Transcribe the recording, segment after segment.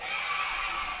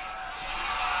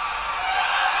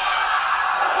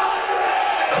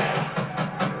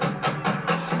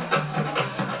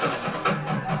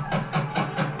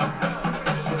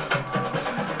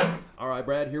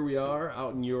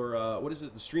what is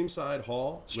it? The Streamside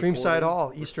Hall. Streamside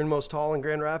Hall, easternmost hall in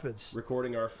Grand Rapids.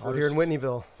 Recording our first out here in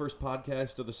Whitneyville. First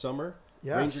podcast of the summer.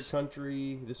 Yes. Ranger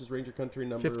Country. This is Ranger Country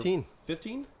number 15.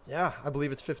 15? Yeah, I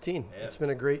believe it's 15. Man. It's been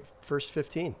a great first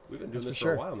 15. We've been doing this for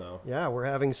for a while now. Yeah, we're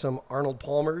having some Arnold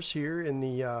Palmers here in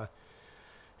the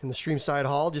Streamside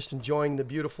Hall, just enjoying the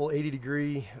beautiful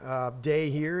 80-degree day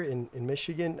here in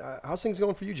Michigan. How's things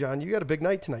going for you, John? You got a big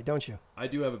night tonight, don't you? I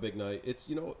do have a big night.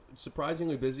 It's,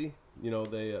 surprisingly busy.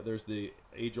 There's the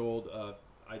age-old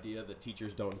idea that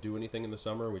teachers don't do anything in the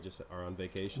summer. We just are on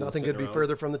vacation. Nothing could be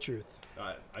further from the truth.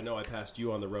 I know I passed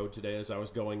you on the road today as I was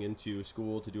going into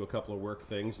school to do a couple of work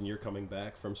things, and you're coming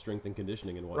back from strength and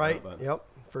conditioning and whatnot. Right, But, yep,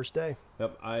 first day.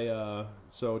 Yep.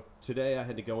 So today I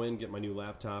had to go in, get my new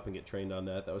laptop, and get trained on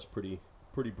that. That was pretty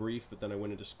brief, but then I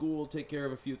went into school, take care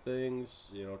of a few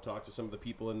things, talk to some of the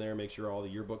people in there, make sure all the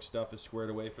yearbook stuff is squared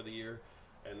away for the year.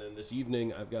 And then this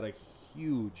evening, I've got a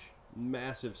huge,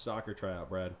 massive soccer tryout,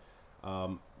 Brad.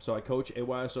 So I coach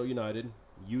AYSO United,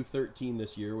 U13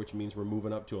 this year, which means we're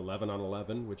moving up to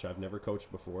 11-on-11, which I've never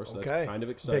coached before, so that's kind of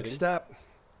exciting. Big step.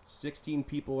 16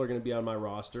 people are going to be on my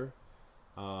roster.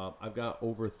 I've got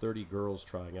over 30 girls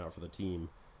trying out for the team.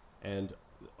 And,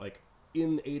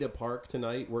 in Ada Park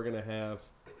tonight, we're going to have,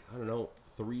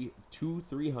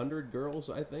 300 girls,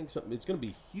 I think. It's going to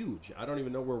be huge. I don't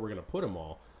even know where we're going to put them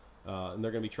all. And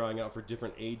they're going to be trying out for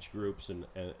different age groups and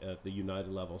at the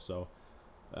United level, so...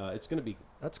 it's going to be...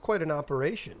 That's quite an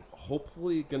operation.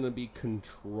 Hopefully going to be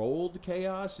controlled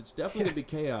chaos. It's definitely going to be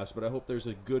chaos, but I hope there's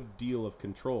a good deal of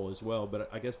control as well. But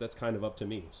I guess that's kind of up to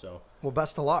me. So. Well,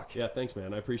 best of luck. Yeah, thanks,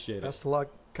 man. I appreciate it. Best of luck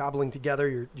cobbling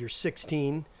together your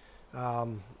 16.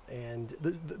 And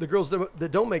the girls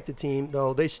that don't make the team,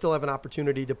 though, they still have an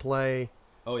opportunity to play...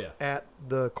 Oh, yeah. At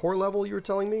the core level, you were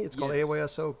telling me? It's called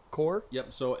AYSO Core?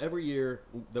 Yep. So every year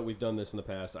that we've done this in the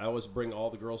past, I always bring all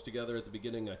the girls together at the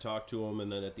beginning. I talk to them,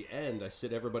 and then at the end, I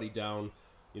sit everybody down,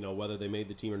 whether they made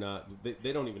the team or not.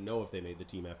 They don't even know if they made the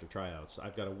team after tryouts.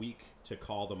 I've got a week to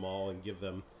call them all and give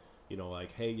them,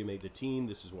 hey, you made the team.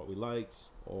 This is what we liked.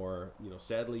 Or,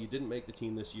 sadly, you didn't make the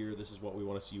team this year. This is what we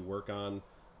want to see you work on.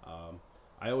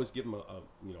 I always give them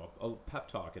a pep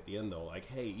talk at the end, though.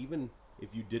 Hey, even...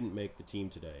 if you didn't make the team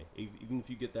today, even if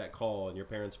you get that call and your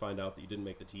parents find out that you didn't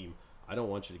make the team, I don't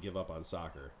want you to give up on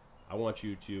soccer. I want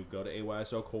you to go to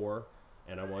AYSO Core,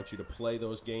 and I want you to play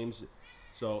those games.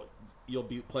 So you'll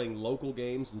be playing local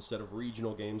games instead of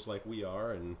regional games like we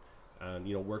are, and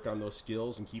work on those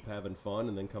skills and keep having fun,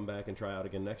 and then come back and try out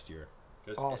again next year.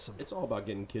 Awesome. It's all about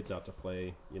getting kids out to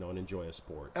play, and enjoy a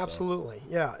sport. Absolutely.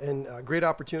 So. Yeah, and great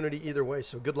opportunity either way.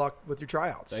 So good luck with your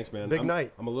tryouts. Thanks, man. Big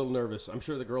night. I'm a little nervous. I'm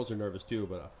sure the girls are nervous too,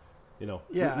 but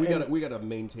yeah, we gotta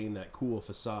maintain that cool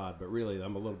facade. But really,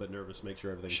 I'm a little bit nervous to make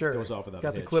sure everything goes off without a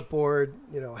hitch. Got the clipboard,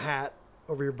 hat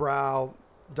over your brow,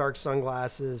 dark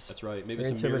sunglasses. That's right. Maybe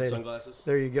some mirrored sunglasses.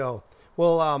 There you go.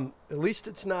 Well, at least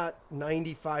it's not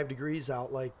 95 degrees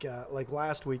out like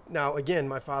last week. Now, again,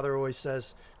 my father always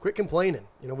says, quit complaining.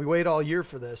 We wait all year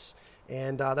for this,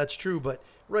 and that's true. But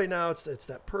right now, it's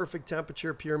that perfect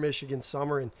temperature, pure Michigan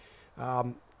summer, and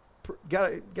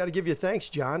got to give you thanks,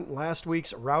 John. Last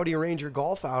week's Rowdy Ranger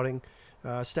golf outing,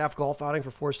 staff golf outing for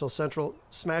Forest Hill Central,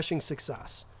 smashing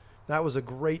success. That was a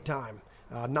great time.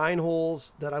 9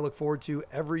 holes that I look forward to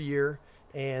every year.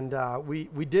 And we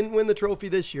didn't win the trophy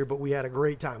this year, but we had a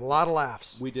great time. A lot of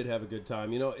laughs. We did have a good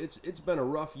time. It's been a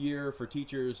rough year for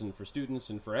teachers and for students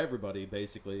and for everybody,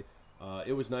 basically.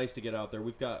 It was nice to get out there.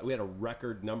 We had a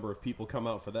record number of people come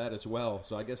out for that as well.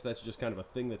 So I guess that's just kind of a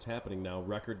thing that's happening now,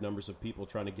 record numbers of people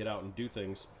trying to get out and do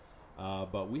things.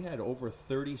 But we had over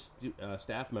 30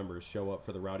 staff members show up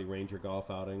for the Rowdy Ranger golf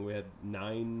outing. We had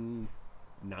 9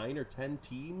 or 10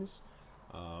 teams.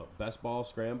 Best ball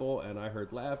scramble, and I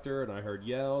heard laughter, and I heard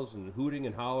yells and hooting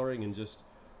and hollering, and just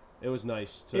it was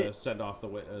nice to send off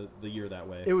the year that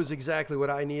way. It was exactly what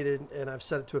I needed, and I've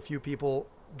said it to a few people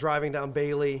driving down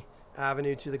Bailey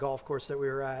Avenue to the golf course that we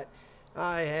were at.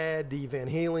 I had the Van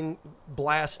Halen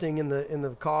blasting in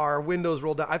the car, windows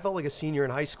rolled down. I felt like a senior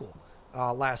in high school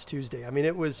last Tuesday. I mean,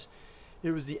 it was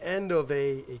the end of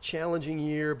a challenging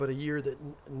year, but a year that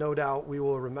no doubt we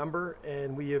will remember,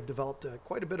 and we have developed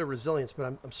quite a bit of resilience, but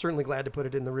I'm certainly glad to put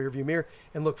it in the rearview mirror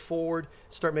and look forward,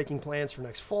 start making plans for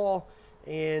next fall,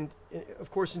 and,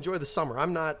 of course, enjoy the summer.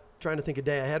 I'm not trying to think a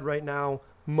day ahead right now.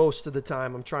 Most of the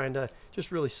time, I'm trying to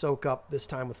just really soak up this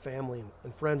time with family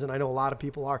and friends, and I know a lot of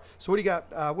people are. So what do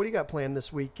you got planned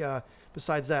this week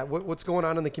besides that? What's going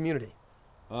on in the community?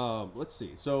 Let's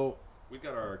see. So we've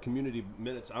got our community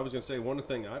minutes. I was going to say one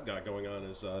thing I've got going on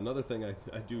is another thing I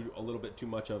do a little bit too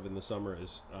much of in the summer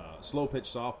is slow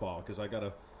pitch softball, because I got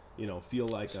to, feel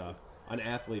like an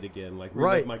athlete again, like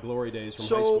Right. relive my glory days from high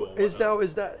school.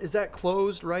 So is that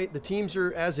closed, right? The teams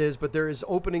are as is, but there is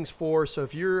openings for. So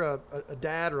if you're a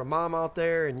dad or a mom out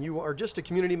there, and you are just a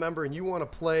community member, and you want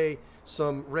to play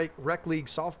some rec league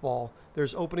softball,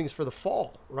 there's openings for the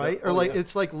fall, right? Yep. Or Oh, like yeah.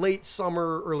 it's like late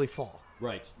summer, early fall.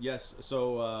 Right. Yes.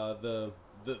 So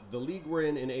the league we're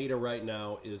in Ada right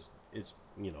now is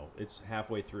it's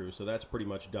halfway through, so that's pretty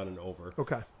much done and over.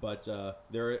 Okay. But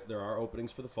there are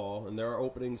openings for the fall, and there are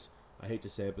openings. I hate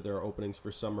to say it, but there are openings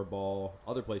for summer ball,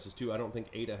 other places too. I don't think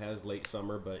Ada has late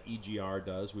summer, but EGR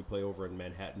does. We play over in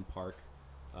Manhattan Park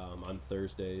on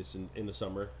Thursdays in the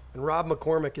summer. And Rob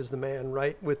McCormick is the man,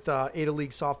 right, with Ada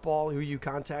League Softball, who you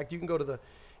contact. You can go to the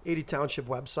Ada Township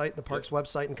website, the park's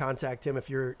website, and contact him if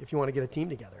you want to get a team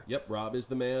together. Yep, Rob is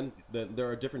the man. There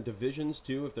are different divisions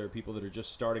too. If there are people that are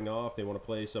just starting off, they want to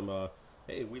play some.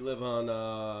 Hey, we live on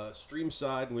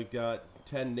Streamside and we've got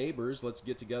 10 neighbors. Let's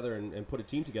get together and put a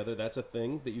team together. That's a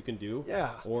thing that you can do.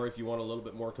 Yeah. Or if you want a little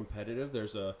bit more competitive,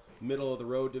 there's a middle of the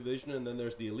road division, and then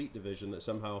there's the elite division that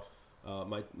somehow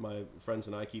my friends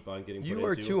and I keep on getting put into. You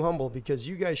are too humble because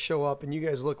you guys show up and you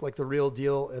guys look like the real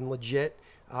deal and legit.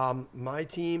 My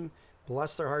team,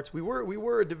 bless their hearts, we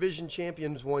were a division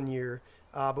champions one year,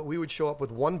 but we would show up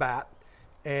with one bat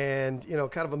and,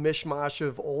 kind of a mishmash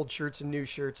of old shirts and new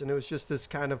shirts. And it was just this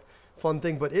kind of fun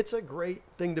thing, but it's a great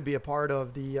thing to be a part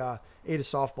of the Ada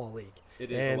Softball League.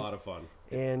 It is a lot of fun.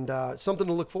 And something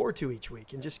to look forward to each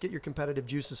week and just get your competitive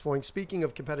juices flowing. Speaking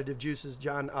of competitive juices,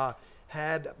 John,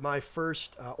 had my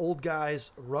first old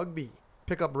guys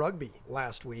pickup rugby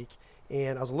last week.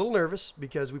 And I was a little nervous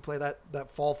because we play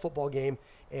that fall football game,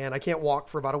 and I can't walk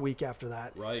for about a week after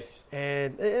that. Right.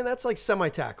 And that's like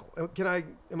semi-tackle.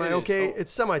 Am I okay?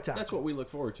 It's semi-tackle. That's what we look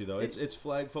forward to, though. It's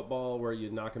flag football where you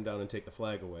knock them down and take the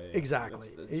flag away.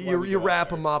 Exactly. That's You wrap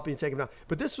them up and you take them down.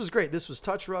 But this was great. This was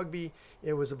touch rugby.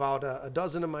 It was about a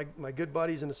dozen of my good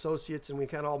buddies and associates, and we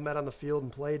kind of all met on the field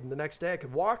and played. And the next day I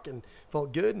could walk and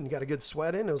felt good and got a good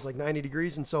sweat in. It was like 90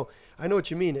 degrees. And so I know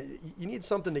what you mean. You need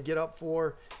something to get up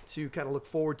for, to kind of look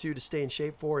forward to stay in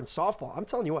shape for. And softball, I'm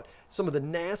telling you what, some of the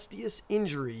nastiest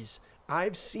injuries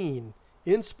I've seen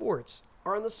in sports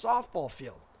are on the softball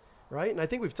field. Right, and I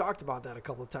think we've talked about that a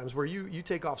couple of times, where you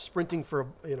take off sprinting for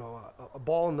a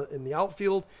ball in the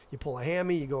outfield, you pull a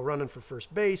hammy, you go running for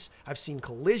first base. I've seen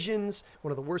collisions,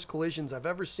 one of the worst collisions I've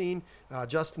ever seen.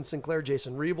 Justin Sinclair,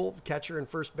 Jason Rebel, catcher and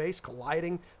first base,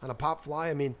 colliding on a pop fly.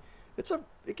 I mean,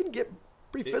 it can get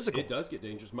pretty physical. It does get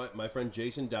dangerous. My friend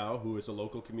Jason Dow, who is a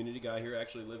local community guy here,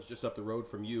 actually lives just up the road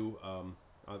from you.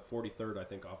 On 43rd, I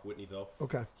think, off Whitneyville.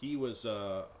 Okay. He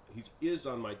is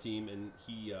on my team, and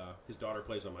his daughter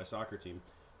plays on my soccer team.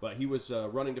 But he was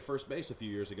running to first base a few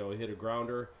years ago. He hit a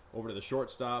grounder over to the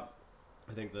shortstop.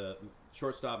 I think the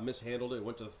shortstop mishandled it,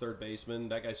 went to the third baseman.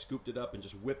 That guy scooped it up and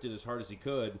just whipped it as hard as he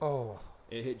could. Oh.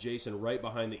 It hit Jason right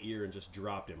behind the ear and just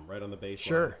dropped him right on the baseline.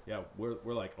 Sure. Yeah, we're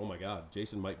like, oh my God,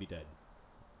 Jason might be dead.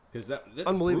 Because that's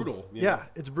unbelievable. brutal. Yeah,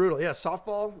 it's brutal. Yeah,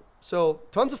 softball. So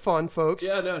tons of fun, folks.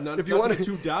 Yeah, no, if you want to be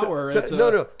too dour.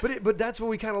 No. But that's what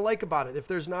we kind of like about it. If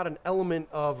there's not an element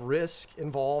of risk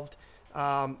involved,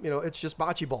 it's just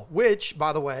bocce ball. Which,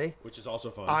 by the way, is also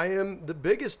fun. I am the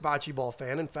biggest bocce ball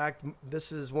fan. In fact,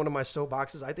 this is one of my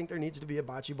soapboxes. I think there needs to be a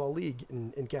bocce ball league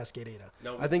in Cascade Ada.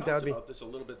 Now, I think that would be. About this a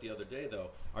little bit the other day, though.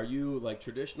 Are you like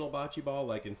traditional bocce ball,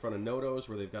 like in front of Noto's,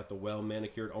 where they've got the well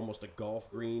manicured, almost a golf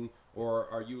green? Or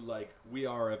are you like we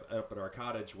are up at our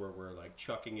cottage, where we're like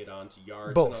chucking it onto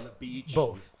yards and on the beach?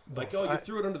 Both. Like, you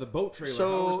threw it under the boat trailer. How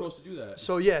are we supposed to do that?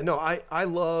 So, yeah, no, I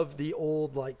love the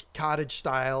old, like,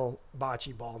 cottage-style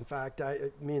bocce ball. In fact,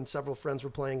 me and several friends were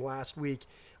playing last week.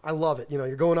 I love it.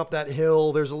 You're going up that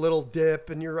hill. There's a little dip,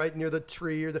 and you're right near the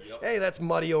tree. Hey, that's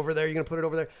muddy over there. You're going to put it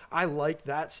over there. I like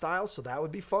that style, so that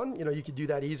would be fun. You could do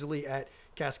that easily at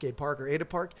Cascade Park or Ada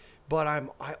Park. But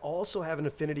I also have an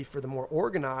affinity for the more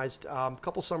organized. A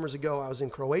couple summers ago, I was in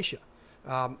Croatia.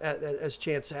 As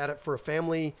chance had it, for a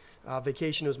family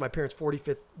vacation. It was my parents'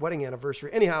 45th wedding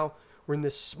anniversary. Anyhow, we're in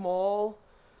this small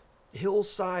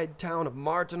hillside town of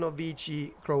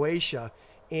Martinovici, Croatia,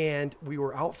 and we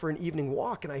were out for an evening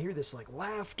walk, and I hear this like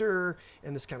laughter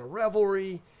and this kind of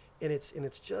revelry, and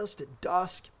it's just at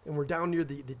dusk, and we're down near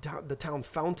the town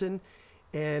fountain,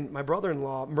 and my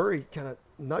brother-in-law Murray kind of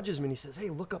nudges me and he says, "Hey,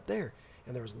 look up there."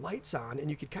 And there was lights on,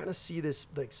 and you could kind of see this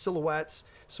like silhouettes.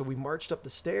 So we marched up the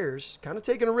stairs, kind of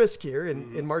taking a risk here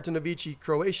in Martinovici,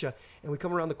 Croatia. And we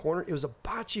come around the corner. It was a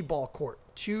bocce ball court,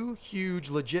 2 huge,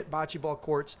 legit bocce ball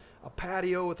courts, a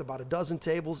patio with about a dozen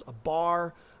tables, a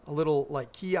bar, a little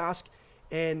like kiosk.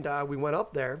 And we went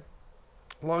up there.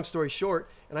 Long story short,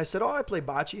 and I said, "Oh, I play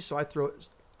bocce," so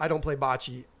I I don't play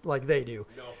bocce like they do.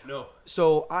 No.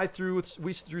 So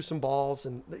we threw some balls,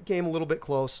 and the game a little bit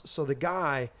close. So the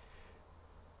guy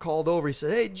called over. He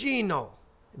said, "Hey, Gino."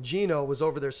 And Gino was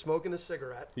over there smoking a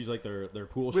cigarette He's like their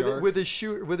pool shark. with his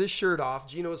shirt off.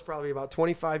 Gino was probably about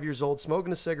 25 years old,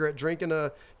 smoking a cigarette, drinking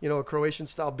a Croatian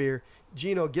style beer.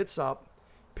 Gino gets up,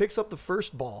 picks up the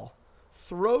first ball,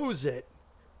 throws it,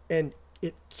 and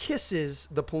it kisses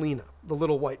the Polina, the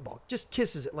little white ball. Just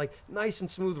kisses it, like nice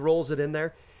and smooth, rolls it in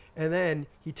there. And then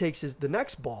he takes the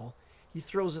next ball, he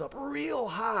throws it up real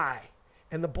high,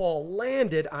 and the ball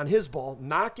landed on his ball,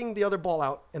 knocking the other ball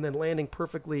out, and then landing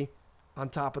perfectly on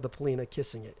top of the Polina,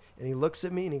 kissing it. And he looks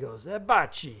at me and he goes,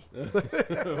 "Bocce."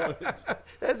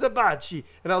 That's a bocce.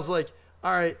 And I was like,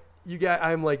 all right,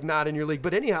 I'm like not in your league.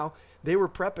 But anyhow, they were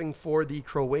prepping for the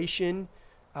Croatian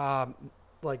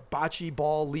like bocce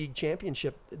ball league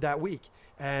championship that week.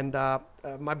 And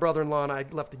my brother-in-law and I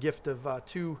left a gift of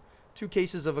two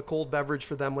cases of a cold beverage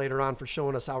for them later on for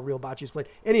showing us how real bocce is played.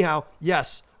 Anyhow,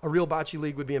 yes, a real bocce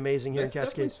league would be amazing here in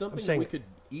Cascade. Something we could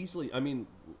easily. I mean,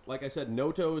 like I said,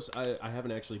 Notos. I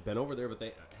haven't actually been over there, but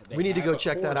they we need to go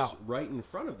check that out. Right in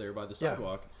front of there by the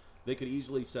sidewalk. They could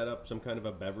easily set up some kind of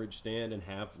a beverage stand and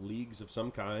have leagues of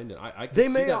some kind. And I could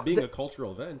see that being a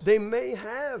cultural event. They may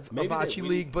have a bocce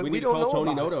league, but we don't know about it. We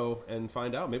need to call Tony Noto and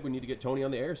find out. Maybe we need to get Tony on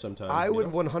the air sometime. I would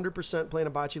 100% play in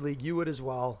a bocce league. You would as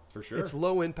well. For sure. It's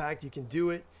low impact. You can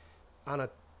do it on a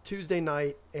Tuesday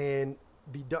night and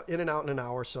be in and out in an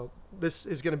hour. So this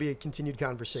is going to be a continued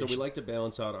conversation. So we like to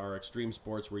balance out our extreme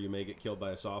sports where you may get killed by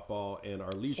a softball and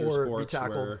our leisure or sports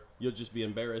where you'll just be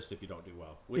embarrassed if you don't do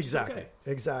well. Which exactly. Is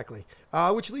okay. Exactly.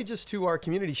 Which leads us to our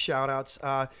community shout outs.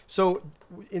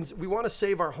 We want to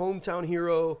save our hometown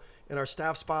hero and our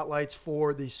staff spotlights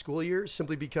for the school year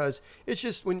simply because it's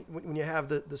just when you have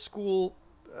the school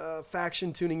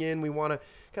faction tuning in, we want to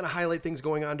kind of highlight things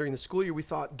going on during the school year. We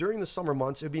thought during the summer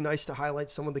months, it would be nice to highlight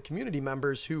some of the community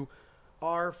members who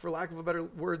are, for lack of a better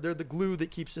word, they're the glue that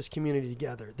keeps this community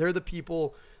together. They're the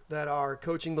people that are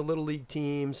coaching the little league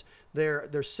teams.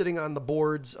 They're sitting on the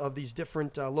boards of these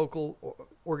different local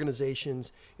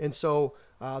organizations. And so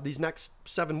these next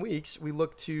 7 weeks, we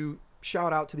look to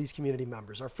shout out to these community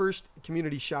members. Our first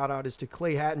community shout out is to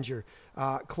Clay Hattinger.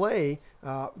 Clay,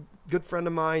 good friend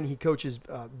of mine. He coaches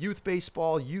youth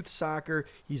baseball, youth soccer.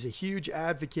 He's a huge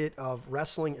advocate of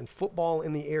wrestling and football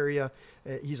in the area.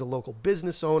 He's a local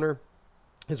business owner.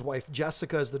 His wife,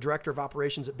 Jessica, is the director of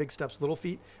operations at Big Steps Little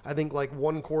Feet. I think like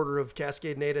 1/4 of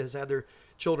Cascade and Ada has had their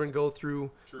children go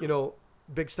through,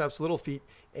 Big Steps Little Feet.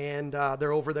 And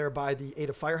they're over there by the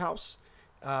Ada Firehouse.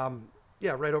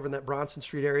 Right over in that Bronson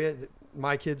Street area.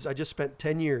 My kids, I just spent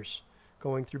 10 years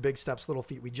going through Big Steps Little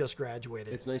Feet. We just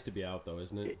graduated. It's nice to be out, though,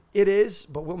 isn't it? It is,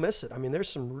 but we'll miss it. I mean, there's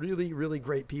some really, really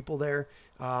great people there.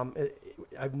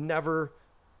 I've never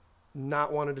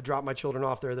not wanted to drop my children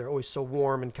off there. They're always so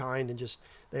warm and kind and just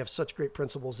they have such great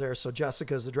principles there. So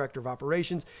Jessica is the director of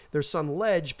operations. Their son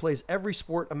Ledge plays every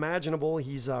sport imaginable.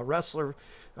 He's a wrestler.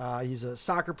 He's a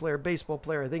soccer player, baseball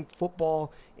player, I think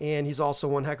football, and he's also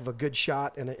one heck of a good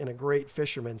shot and a great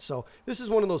fisherman. So this is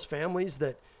one of those families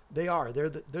that they're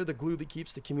the glue that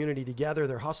keeps the community together.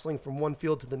 They're hustling from one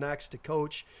field to the next to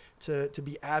coach, to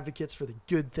be advocates for the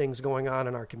good things going on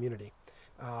in our community.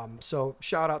 So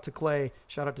shout out to Clay,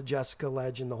 shout out to Jessica,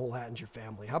 Ledge, and the whole Hattinger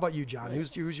family. How about you, John?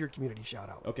 Nice. Who's your community shout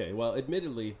out? Okay, well,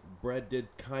 admittedly, Brad did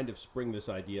kind of spring this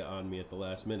idea on me at the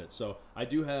last minute. So I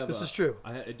do have this is true.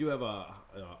 I do have a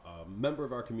member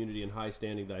of our community in high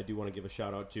standing that I do want to give a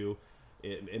shout out to.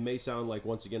 It may sound like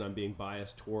once again I'm being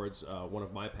biased towards one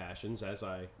of my passions as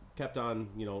I kept on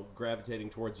gravitating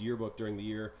towards yearbook during the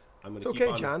year. It's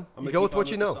okay, John. You go with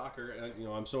what you know. Soccer, and,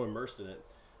 I'm so immersed in it.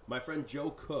 My friend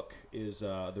Joe Cook is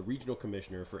the regional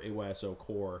commissioner for AYSO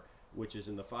Core, which is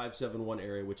in the 571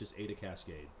 area, which is Ada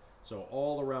Cascade. So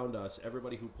all around us,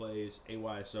 everybody who plays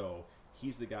AYSO,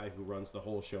 he's the guy who runs the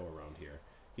whole show around here.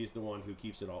 He's the one who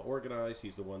keeps it all organized.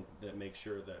 He's the one that makes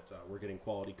sure that we're getting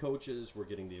quality coaches, we're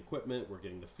getting the equipment, we're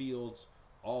getting the fields,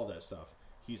 all that stuff.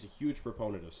 He's a huge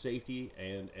proponent of safety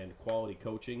and quality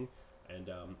coaching. And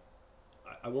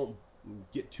I won't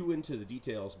get too into the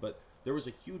details, but there was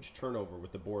a huge turnover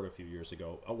with the board a few years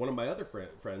ago. One of my other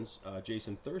friends,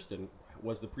 Jason Thurston,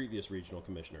 was the previous regional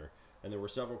commissioner. And there were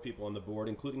several people on the board,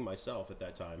 including myself at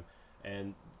that time.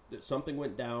 And something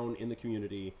went down in the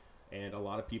community, and a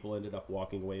lot of people ended up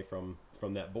walking away from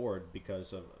that board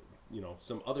because of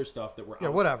some other stuff that were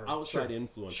outside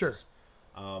influences. Sure.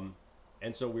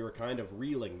 And so we were kind of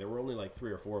reeling. There were only like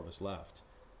 3 or 4 of us left.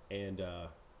 And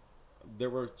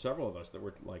there were several of us that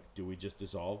were like, do we just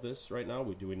dissolve this right now?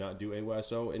 Do we not do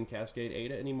AYSO in Cascade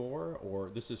Ada anymore?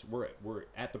 Or we're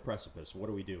at the precipice. What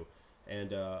do we do?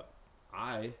 And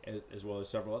I, as well as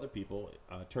several other people,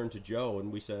 turned to Joe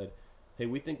and we said, hey,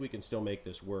 we think we can still make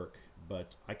this work,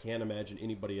 but I can't imagine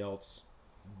anybody else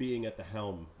being at the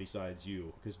helm besides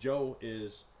you. Because Joe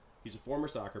he's a former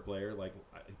soccer player. Like,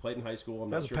 he played in high school. I'm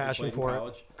not sure if he played in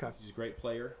college. Okay. He's a great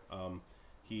player.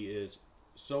 He is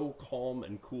so calm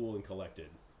and cool and collected.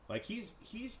 Like, he's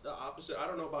the opposite. I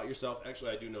don't know about yourself.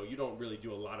 Actually, I do know you don't really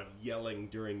do a lot of yelling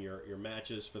during your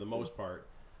matches for the most part.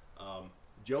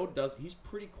 Joe does. He's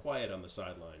pretty quiet on the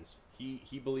sidelines.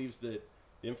 He believes that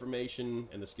the information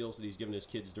and the skills that he's given his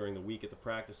kids during the week at the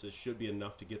practices should be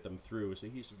enough to get them through. So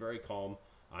he's very calm.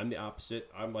 I'm the opposite.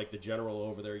 I'm like the general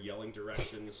over there yelling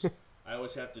directions. I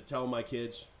always have to tell my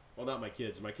kids, well, not my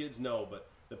kids. My kids know, but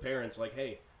the parents, like,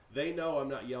 hey, they know I'm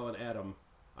not yelling at them.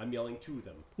 I'm yelling to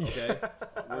them, okay?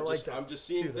 I'm just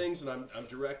seeing things, and I'm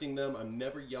directing them. I'm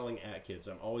never yelling at kids.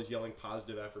 I'm always yelling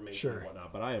positive affirmation and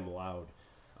whatnot, but I am loud.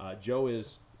 Joe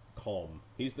is calm.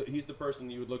 He's the person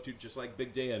you would look to, just like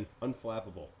Big Dan,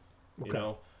 unflappable, you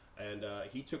know? And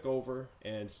he took over,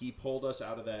 and he pulled us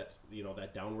out of that,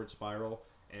 that downward spiral,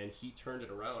 and he turned it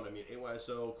around. I mean,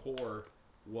 AYSO core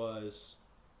was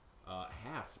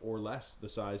half or less the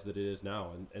size that it is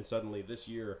now, and suddenly this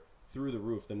year, through the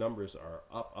roof, the numbers are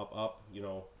up.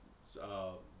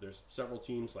 There's several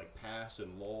teams like Pass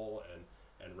and Lowell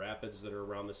and Rapids that are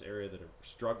around this area that are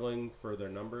struggling for their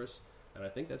numbers. And I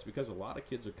think that's because a lot of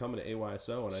kids are coming to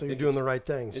AYSO. And so I think you're doing the right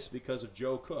things. It's because of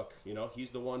Joe Cook.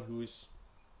 He's the one who's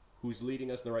leading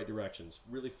us in the right directions,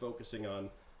 really focusing on,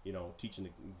 teaching,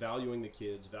 valuing the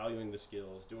kids, valuing the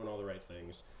skills, doing all the right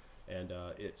things. And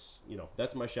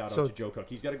that's my shout out to Joe Cook.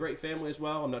 He's got a great family as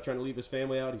well. I'm not trying to leave his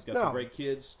family out. He's got some great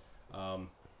kids.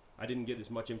 I didn't get as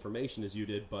much information as you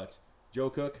did, but Joe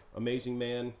Cook, amazing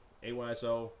man,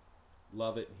 AYSO,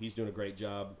 love it. He's doing a great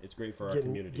job. It's great for our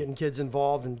community. Getting kids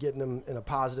involved and getting them in a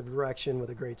positive direction with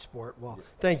a great sport. Well,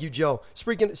 thank you, Joe.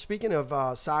 Speaking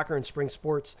of soccer and spring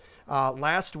sports,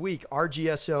 last week,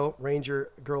 RGSO,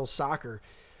 Ranger Girls Soccer,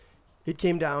 it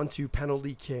came down to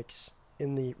penalty kicks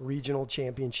in the regional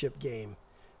championship game.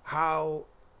 How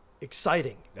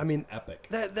exciting. That's epic.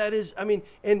 That is,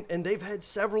 and they've had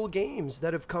several games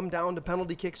that have come down to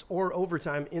penalty kicks or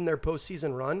overtime in their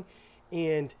postseason run.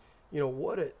 And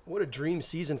what a dream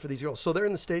season for these girls. So they're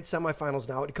in the state semifinals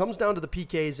now. It comes down to the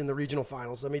PKs in the regional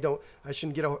finals. I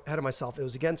shouldn't get ahead of myself. It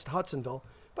was against Hudsonville.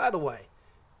 By the way,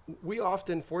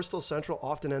 Forest Hill Central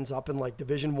often ends up in like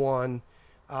Division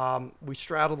I. We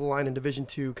straddle the line in Division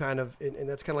II kind of, and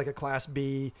that's kind of like a Class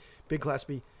B, big Class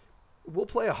B. We'll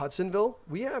play a Hudsonville.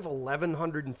 We have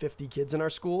 1,150 kids in our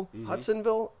school. Mm-hmm.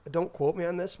 Hudsonville, don't quote me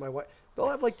on this. My wife, they'll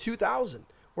have like 2,000.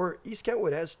 Or East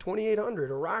Kentwood has 2,800,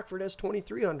 or Rockford has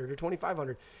 2,300 or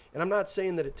 2,500. And I'm not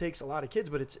saying that it takes a lot of kids,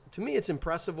 but to me it's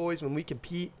impressive always when we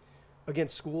compete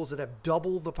against schools that have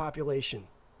double the population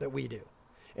that we do.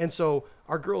 And so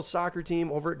our girls soccer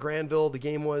team over at Granville, the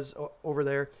game was over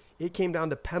there. It came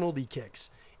down to penalty kicks,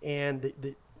 and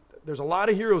there's a lot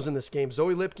of heroes in this game.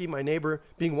 Zoe Lipke, my neighbor,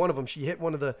 being one of them, she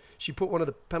put one of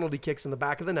the penalty kicks in the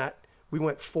back of the net. We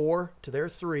went 4 to their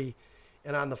 3.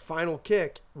 And on the final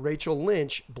kick, Rachel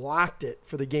Lynch blocked it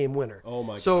for the game winner. Oh,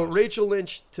 my gosh. So Rachel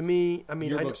Lynch, to me,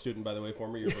 yearbook student, by the way,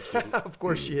 former yearbook student. Of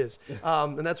course she is.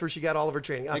 And that's where she got all of her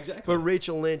training. Exactly. But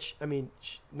Rachel Lynch,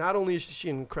 not only is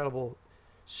she an incredible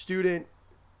student,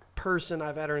 person,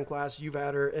 I've had her in class, you've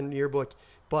had her in yearbook,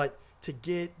 but to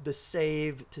get the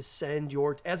save to send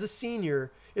as a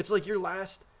senior, it's like your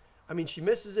last, she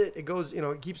misses it, it goes,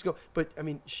 it keeps going. But,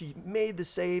 she made the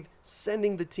save,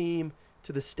 sending the team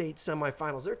to the state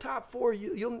semifinals. They're top 4.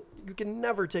 You can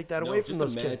never take that away from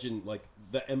those kids. Just imagine like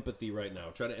the empathy right now.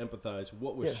 Try to empathize.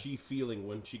 What was she feeling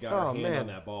when she got her hand on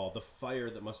that ball? The fire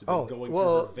that must have been going through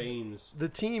her veins. The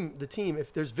team.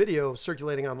 If there's video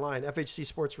circulating online, FHC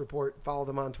Sports Report. Follow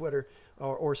them on Twitter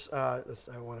or I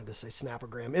wanted to say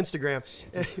Snapagram, Instagram.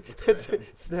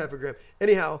 Snapagram.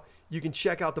 Anyhow, you can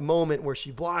check out the moment where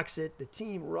she blocks it. The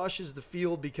team rushes the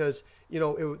field because,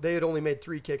 they had only made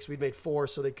 3 kicks. We'd made 4,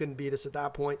 so they couldn't beat us at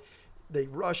that point. They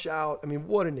rush out.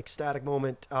 What an ecstatic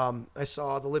moment. I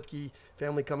saw the Lipke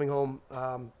family coming home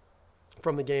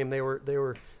from the game. They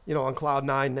were on cloud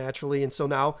 9 naturally. And so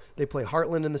now they play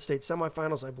Heartland in the state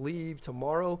semifinals, I believe,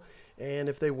 tomorrow. And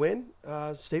if they win,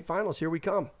 state finals, here we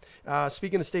come.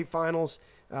 Speaking of state finals,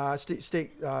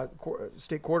 state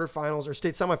quarterfinals or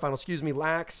state semifinals,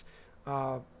 Lax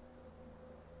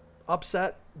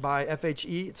upset by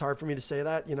FHE. It's hard for me to say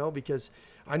that, because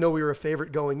I know we were a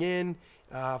favorite going in.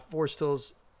 Forest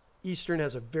Hills Eastern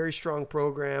has a very strong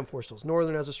program. Forest Hills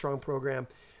Northern has a strong program,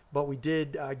 but we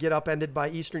did get upended by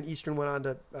Eastern. Eastern went on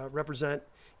to represent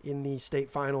in the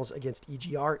state finals against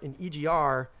EGR. And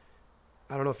EGR,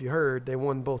 I don't know if you heard, they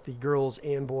won both the girls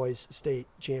and boys state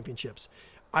championships.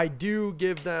 I do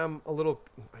give them a little,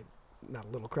 not a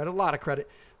little credit, a lot of credit.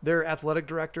 Their athletic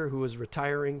director, who is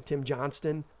retiring, Tim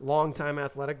Johnston, longtime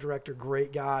athletic director,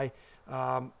 great guy.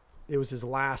 It was his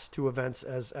last 2 events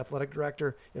as athletic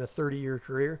director in a 30-year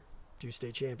career, 2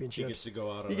 state championships. He gets to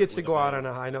go out. He gets to go out on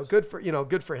a high note. Good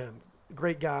for him.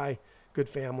 Great guy, good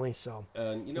family. So,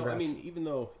 congrats. I mean, even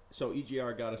though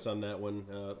EGR got us on that one,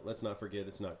 let's not forget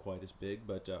it's not quite as big,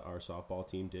 but our softball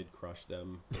team did crush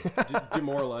them,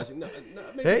 demoralizing. No,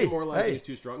 maybe demoralizing is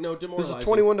too strong. No, demoralizing. This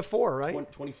is 21-4,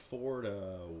 right?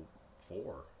 24-4.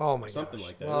 Oh my something gosh.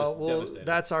 like that. Well,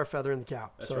 that's our feather in the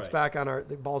cap. That's so it's right.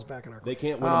 the ball's back in our court. They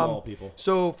can't win them all, people.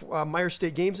 So Myers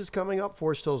State Games is coming up.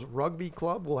 Forest Hills Rugby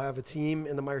Club will have a team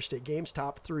in the Myers State Games.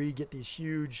 Top 3 get these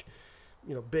huge,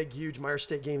 big, huge Myers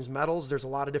State Games medals. There's a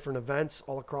lot of different events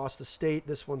all across the state.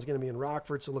 This one's going to be in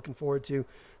Rockford, so looking forward to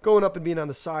going up and being on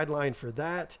the sideline for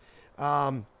that.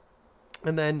 And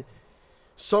then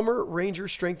Summer Ranger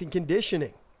Strength and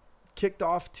Conditioning kicked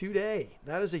off today.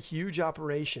 That is a huge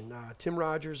operation. Tim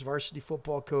Rogers, varsity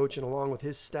football coach, and along with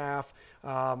his staff,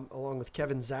 along with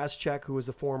Kevin Zaschek, who is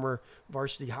a former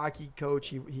varsity hockey coach,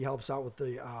 he helps out with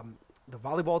the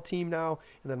volleyball team now,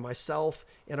 and then myself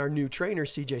and our new trainer,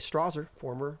 CJ Strasser,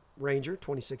 former Ranger,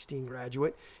 2016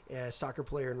 graduate, soccer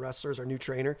player and wrestler, is our new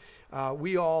trainer.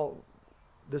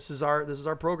 This is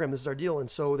our program. This is our deal.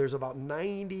 And so there's about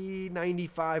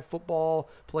 95 football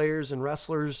players and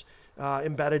wrestlers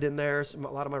embedded in there. A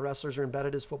lot of my wrestlers are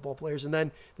embedded as football players. And then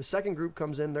the second group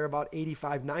comes in. They're about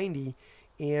 85, 90,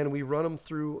 and we run them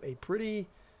through a pretty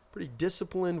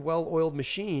disciplined, well-oiled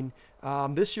machine.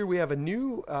 This year we have a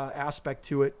new aspect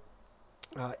to it.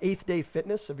 8th Day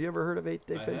Fitness. Have you ever heard of 8th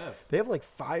Day Fitness? I have. They have like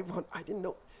 500. I didn't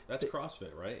know. That's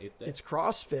CrossFit, right? 8th Day? It's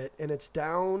CrossFit, and it's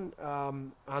down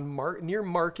near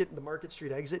Market, the Market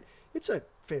Street exit. It's a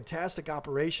fantastic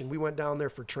operation. We went down there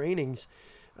for trainings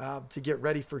to get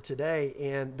ready for today,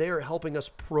 and they are helping us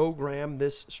program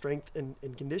this strength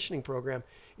and conditioning program.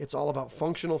 It's all about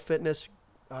functional fitness,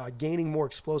 gaining more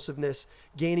explosiveness,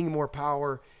 gaining more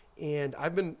power, and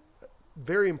I've been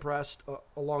very impressed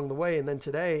along the way. And then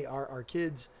today, our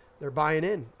kids, they're buying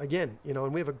in again,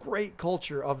 and we have a great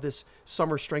culture of this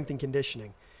summer strength and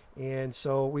conditioning. And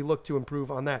so we look to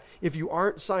improve on that. If you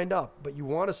aren't signed up, but you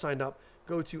want to sign up,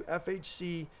 go to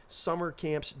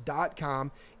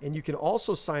fhcsummercamps.com, and you can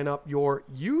also sign up your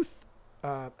youth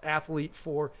athlete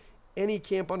for any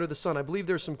camp under the sun. I believe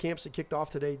there's some camps that kicked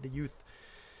off today, the youth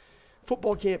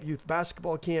football camp, youth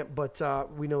basketball camp, but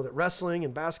we know that wrestling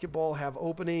and basketball have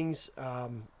openings,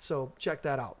 so check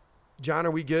that out. John,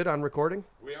 are we good on recording?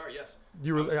 We are, yes.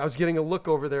 I was getting a look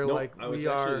over there I was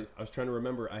trying to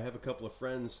remember. I have a couple of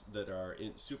friends that are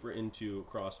super into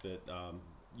CrossFit.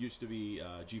 Used to be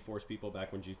G-Force people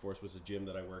back when G-Force was a gym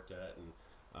that I worked at, and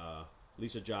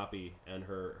Lisa Joppy and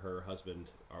her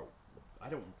husband are. I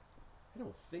don't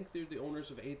think they're the owners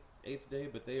of Eighth Day,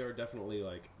 but they are definitely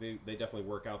they definitely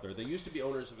work out there. They used to be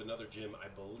owners of another gym, I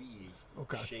believe.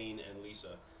 Okay. Shane and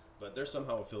Lisa. But they're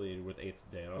somehow affiliated with 8th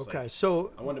Day. And I was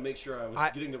so I wanted to make sure I was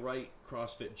getting the right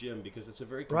CrossFit gym, because it's a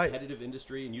very competitive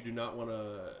industry, and you do not want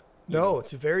to. No,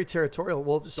 it's very territorial.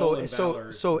 Well, so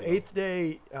 8th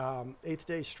Day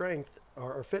Strength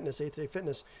or Fitness, 8th Day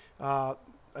Fitness. I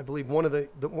believe one of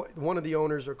the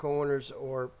owners or co-owners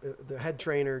or the head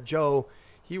trainer, Joe.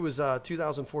 He was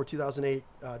 2004-2008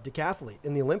 decathlete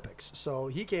in the Olympics. So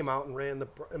he came out and ran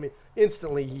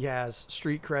instantly he has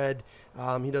street cred.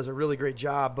 He does a really great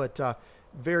job, but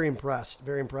very impressed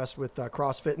with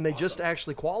CrossFit. And they just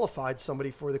actually qualified somebody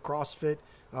for the CrossFit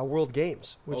World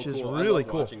Games, which is really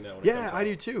cool. Yeah, I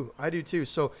do too.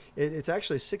 So it's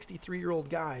actually a 63-year-old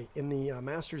guy in the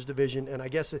Masters division. And I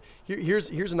guess here's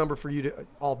a number for you to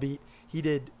all beat. He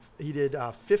did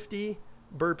 50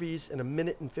 burpees in 1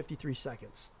 minute and 53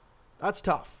 seconds. That's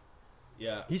tough.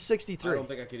 Yeah. He's 63. I don't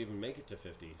think I could even make it to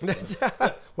 50. So.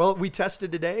 Well, we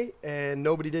tested today, and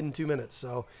nobody did in 2 minutes.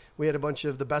 So we had a bunch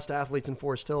of the best athletes in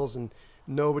Forest Hills, and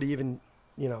nobody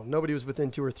was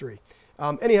within 2 or 3.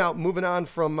 Anyhow, moving on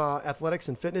from athletics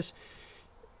and fitness.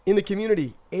 In the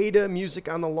community, Ada Music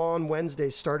on the Lawn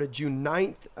Wednesday started June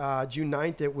 9th. June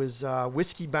 9th, it was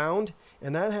Whiskey Bound,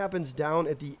 and that happens down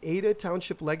at the Ada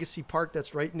Township Legacy Park.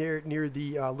 That's right near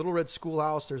the Little Red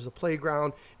Schoolhouse. There's a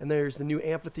playground, and there's the new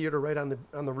amphitheater right on the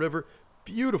river.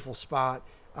 Beautiful spot.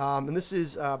 And this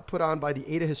is put on by the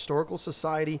Ada Historical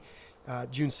Society.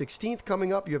 June 16th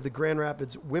coming up, you have the Grand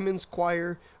Rapids Women's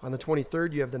Choir. On the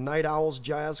 23rd, you have the Night Owls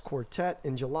Jazz Quartet.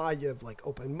 In July, you have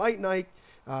open mic night.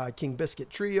 King Biscuit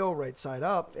Trio, Right Side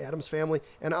Up, Adams Family,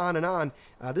 and on and on.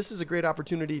 This is a great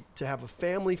opportunity to have a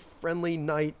family-friendly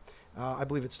night I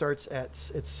believe it starts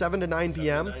it's 7 to 9 7 to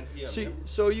p.m. 9 p.m., So, yeah.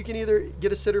 so you can either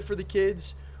get a sitter for the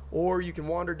kids, or you can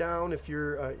wander down if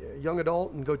you're a young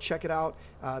adult and go check it out.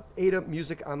 Ada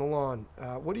Music on the Lawn.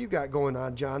 What do you got going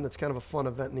on, John? That's kind of a fun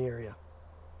event in the area.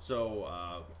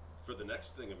 So for the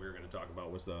next thing that we were going to talk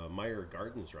about was the Meyer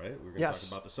Gardens, right? We were going to Yes.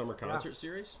 talk about the summer concert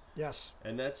series, Yes.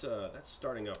 and that's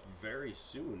starting up very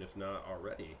soon, if not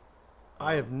already.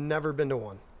 I have never been to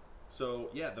one. So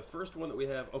yeah, the first one that we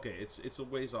have, okay, it's a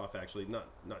ways off actually, not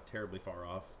terribly far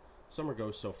off. Summer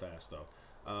goes so fast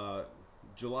though.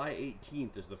 July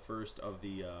 18th is the first of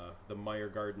the Meyer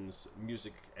Gardens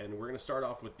music, and we're going to start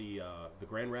off with the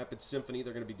Grand Rapids Symphony.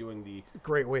 They're going to be doing the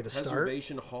Great way to start.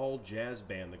 Preservation Hall Jazz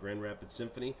Band, the Grand Rapids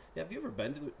Symphony. Yeah, have you ever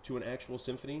been to an actual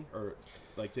symphony, or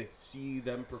like to see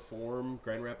them perform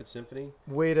Grand Rapids Symphony?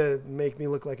 Way to make me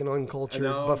look like an uncultured I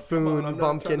know, come on, buffoon I'm not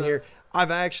bumpkin trying to- here.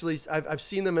 I've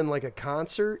seen them in like a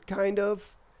concert, kind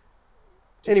of.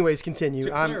 Anyways, continue. To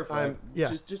clarify, I'm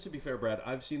yeah. just to be fair, Brad,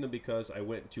 I've seen them because I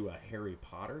went to a Harry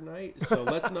Potter night. So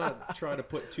let's not try to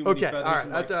put too many Okay, feathers all right.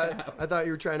 in I my thought cap. I thought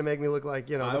you were trying to make me look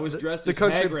like I was dressed the as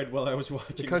country Hagrid while I was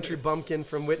watching. the country this. bumpkin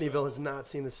from Whitneyville has not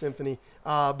seen the symphony.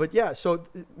 But yeah, so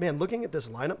man, looking at this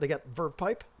lineup, they got Verve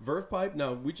Pipe. Verve Pipe.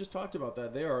 Now we just talked about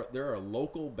that. They're a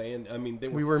local band. I mean,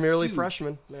 We were merely huge,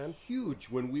 freshmen, man. Huge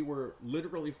when we were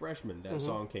literally freshmen. That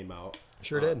song came out.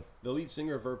 Sure did. The lead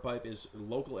singer of Verve Pipe is a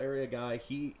local area guy.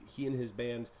 He and his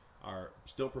band are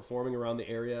still performing around the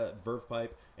area at Verve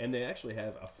Pipe, and they actually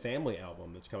have a family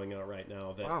album that's coming out right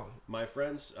now. That Wow. my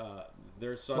friends,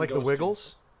 their son Like the goes to-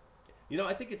 Wiggles.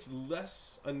 I think it's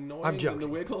less annoying I'm than joking. the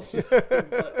Wiggles,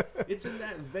 but it's in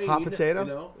that vein. Hot potato? You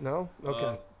know? No?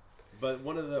 Okay. But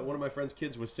one of my friend's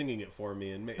kids was singing it for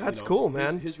me, and That's cool,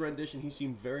 man. His rendition, he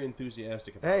seemed very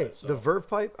enthusiastic about Hey, it. So. the Verve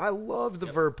Pipe. I love the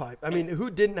Yep. Verve Pipe. I mean,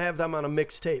 who didn't have them on a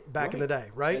mixtape back in the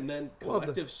day, right? And then Love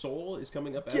Collective Soul is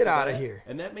coming up. Get after outta that, here.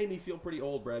 And that made me feel pretty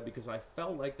old, Brad, because I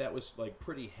felt like that was like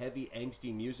pretty heavy,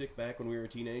 angsty music back when we were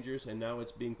teenagers, and now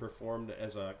it's being performed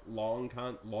as a lawn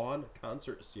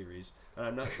concert series, and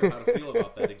I'm not sure how to feel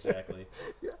about that exactly.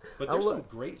 But there's some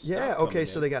great stuff. Yeah, okay, coming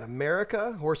so in. they got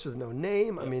America, Horse with No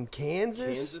Name. I Yep. mean,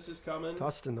 Kansas is coming.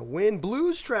 Dust in the Wind,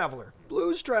 Blues Traveler.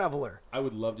 I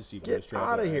would love to see Get Blues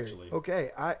Traveler, out of here. actually.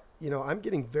 Okay, I'm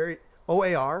getting very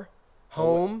OAR,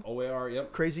 Home, OAR,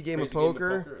 yep. Crazy Game of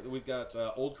Poker. We've got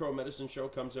Old Crow Medicine Show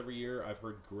comes every year. I've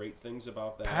heard great things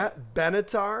about that. Pat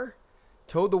Benatar,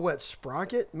 Toad the Wet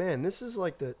Sprocket. Man, this is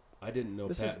like the I didn't know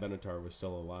This Pat is- Benatar was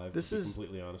still alive. this to be is-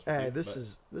 completely honest with you. this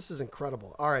but- this is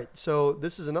incredible. All right, so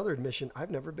this is another admission. I've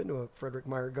never been to a Frederick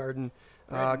Meyer Garden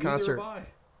Brad, concert.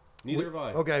 Neither have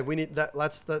I. Okay, we need that.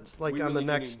 That's like We on the really do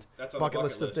next need- that's on the bucket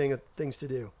list of list. things to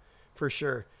do, for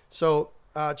sure. So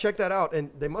check that out,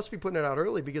 and they must be putting it out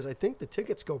early because I think the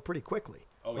tickets go pretty quickly.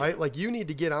 Oh, right? yeah. Like you need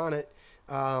to get on it.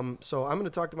 So I'm going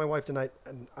to talk to my wife tonight,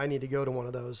 and I need to go to one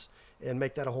of those and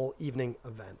make that a whole evening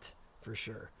event for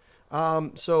sure.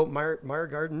 So Meyer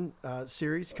Garden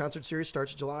concert series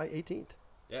starts July 18th.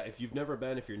 Yeah, if you've never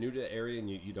been, if you're new to the area and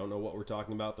you don't know what we're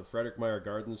talking about, the Frederick Meyer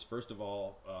Gardens, first of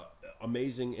all,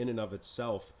 amazing in and of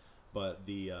itself, but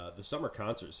the summer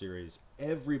concert series,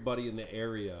 everybody in the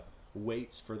area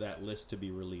waits for that list to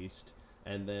be released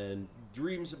and then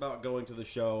dreams about going to the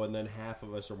show, and then half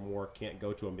of us or more can't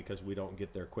go to them because we don't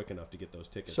get there quick enough to get those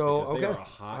tickets. So because they okay, are a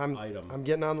hot item. I'm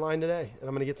getting online today, and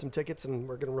I'm going to get some tickets, and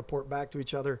we're going to report back to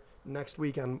each other next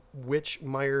week on which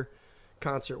Meyer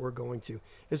concert we're going to.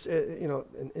 Is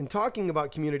in talking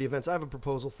about community events, I have a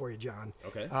proposal for you, John.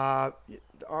 Okay.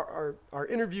 Our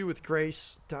interview with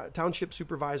Grace, Township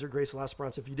Supervisor Grace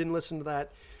Lasperance. If you didn't listen to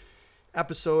that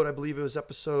episode, I believe it was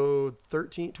episode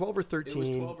 13, 12 or 13. It was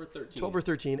 12 or 13. 12 or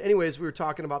 13. Anyways, we were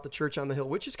talking about the Church on the Hill,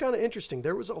 which is kind of interesting.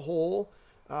 There was a whole,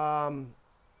 I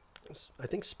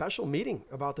think, special meeting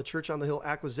about the Church on the Hill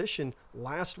acquisition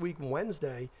last week,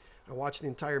 Wednesday. I watched the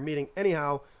entire meeting.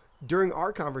 Anyhow, during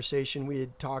our conversation, we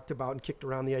had talked about and kicked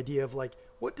around the idea of like,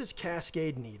 what does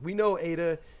Cascade need? We know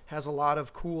Ada has a lot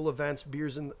of cool events,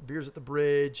 beers at the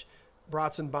bridge,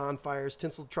 brats and bonfires,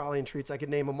 tinsel trolley and treats. I could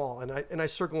name them all, and I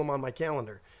circle them on my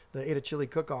calendar. The Ada Chili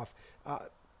Cook-Off.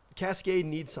 Cascade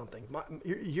needs something.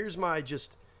 Here's my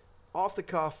just off the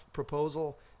cuff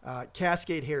proposal: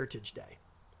 Cascade Heritage Day.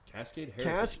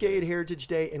 Cascade Heritage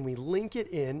Day, and we link it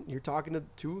in. You're talking to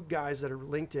two guys that are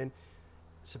linked in.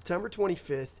 September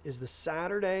 25th is the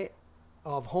Saturday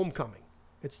of homecoming.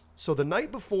 It's so the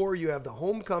night before you have the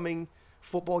homecoming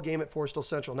football game at Forest Hill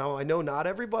Central. Now I know not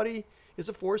everybody is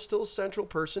a Forest Hill Central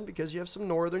person because you have some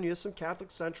Northern, you have some Catholic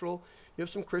Central, you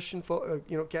have some Christian,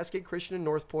 Cascade Christian and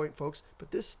North Point folks. But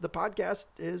the podcast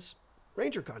is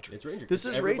Ranger Country. It's Ranger. This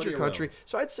it's is Ranger everybody Country. around.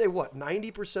 So I'd say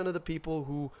 90% of the people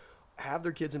who have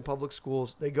their kids in public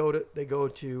schools, they go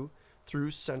to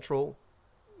through central,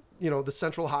 the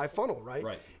central high funnel, right?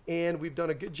 Right. And we've done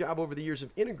a good job over the years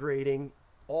of integrating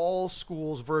all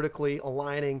schools vertically,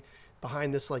 aligning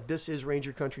behind this, like, this is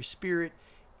Ranger Country spirit.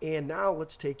 And now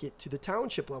let's take it to the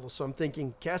township level. So I'm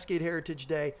thinking Cascade Heritage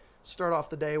Day, start off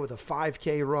the day with a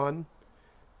 5K run,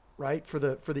 right, for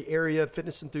the area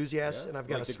fitness enthusiasts. Yeah. And I've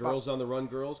got like a the Girls on the Run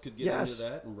girls could get Yes.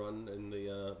 into that and run in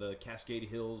the Cascade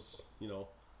Hills,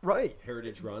 right.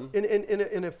 heritage run. And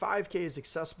a 5K is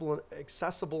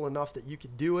accessible enough that you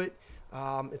could do it.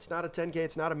 It's not a 10K.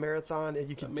 It's not a marathon.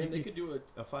 You can. They could do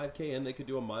a 5K and they could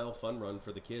do a mile fun run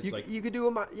for the kids. You could do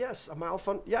a mile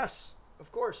fun. Yes,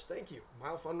 of course. Thank you.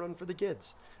 Mile fun run for the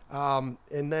kids. And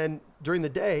then during the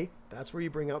day, that's where you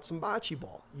bring out some bocce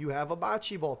ball. You have a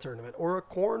bocce ball tournament or a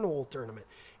cornhole tournament.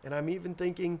 And I'm even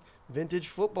thinking vintage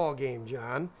football game,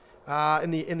 John.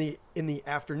 In the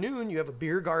afternoon, you have a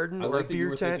beer garden or a beer you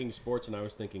were tent. thinking sports and I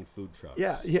was thinking food trucks.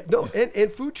 Yeah, no,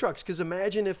 and food trucks. Because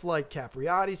imagine if like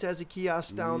Capriati's has a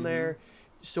kiosk down there.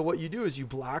 So what you do is you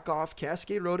block off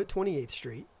Cascade Road at 28th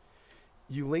Street.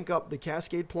 You link up the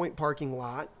Cascade Point parking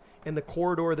lot and the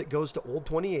corridor that goes to Old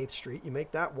 28th Street. You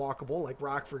make that walkable, like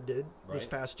Rockford did this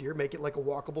past year. Make it like a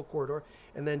walkable corridor,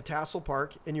 and then Tassel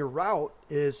Park. And your route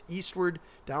is eastward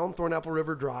down Thornapple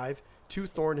River Drive to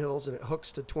Thornhills, and it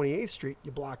hooks to 28th Street.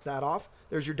 You block that off.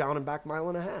 There's your down and back mile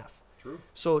and a half. True.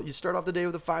 So you start off the day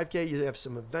with a 5K. You have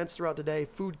some events throughout the day,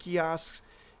 food kiosks.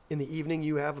 In the evening,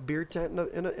 you have a beer tent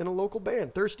in a local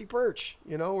band, Thirsty Perch,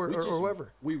 or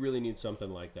whoever. We really need something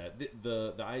like that.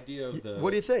 The idea of the What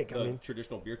do you think? The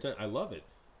traditional beer tent, I love it.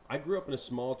 I grew up in a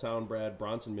small town, Brad,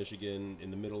 Bronson, Michigan,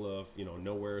 in the middle of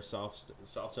nowhere, south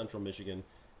central Michigan,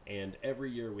 and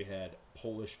every year we had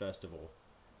Polish Festival.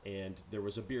 And there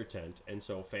was a beer tent, and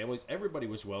so everybody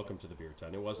was welcome to the beer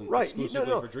tent. It wasn't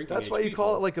exclusively for drinking. That's why you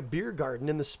call it like a beer garden,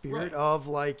 in the spirit of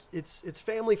like it's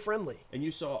family friendly. And you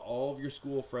saw all of your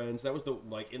school friends. That was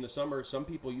in the summer. Some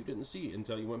people you didn't see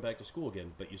until you went back to school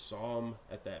again, but you saw them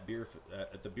at that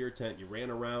at the beer tent. You ran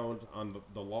around on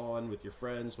the lawn with your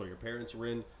friends while your parents were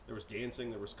in. There was dancing.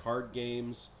 There was card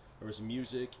games. There was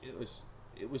music. It was.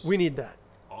 We need that.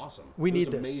 Awesome. We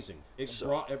need this. Amazing. It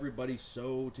brought everybody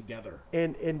so together.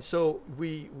 And so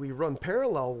we run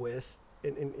parallel with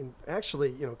and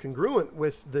actually congruent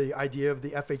with the idea of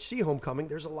the FHC homecoming.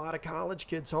 There's a lot of college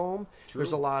kids home. True.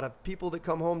 There's a lot of people that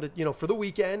come home to for the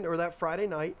weekend or that Friday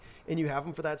night, and you have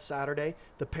them for that Saturday.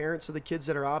 The parents of the kids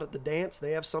that are out at the dance,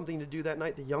 they have something to do that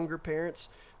night. The younger parents,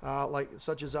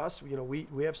 such as us,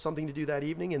 we have something to do that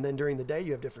evening, and then during the day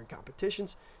you have different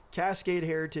competitions. Cascade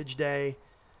Heritage Day,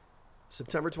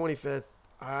 September 25th,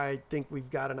 I think we've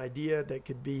got an idea that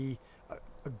could be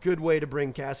a good way to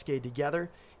bring Cascade together.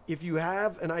 If you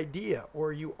have an idea,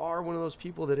 or you are one of those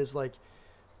people that is like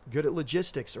good at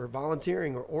logistics or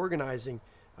volunteering or organizing,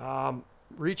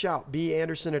 reach out. B.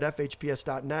 Anderson at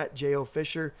FHPS.net, J.O.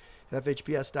 Fisher at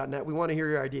FHPS.net. We want to hear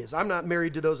your ideas. I'm not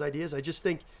married to those ideas. I just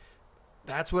think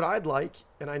that's what I'd like,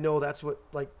 and I know that's what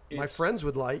my friends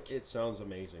would like. It sounds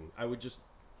amazing. I would just,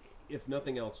 if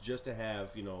nothing else, just to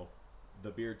have, the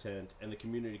beer tent and the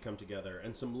community come together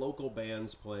and some local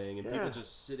bands playing and people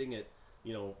just sitting at,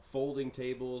 folding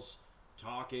tables,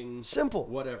 talking. Simple.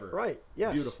 Whatever. Right.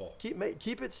 Yes. Beautiful.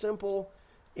 Keep it simple.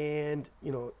 And,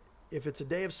 if it's a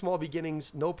day of small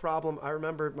beginnings, no problem. I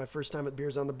remember my first time at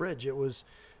Beers on the Bridge. It was,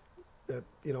 it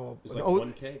was like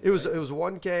one keg. It was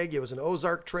one keg. It was an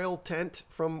Ozark Trail tent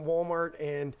from Walmart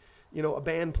and, a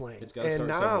band playing. It's got to start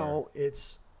now somewhere.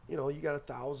 It's, you got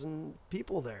 1,000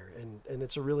 people there, and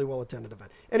it's a really well-attended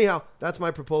event. Anyhow, that's my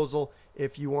proposal.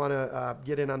 If you want to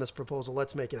get in on this proposal,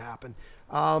 let's make it happen.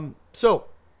 So,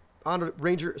 on to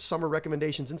Ranger summer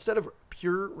recommendations. Instead of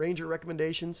pure Ranger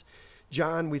recommendations,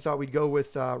 John, we thought we'd go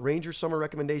with Ranger summer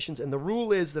recommendations. And the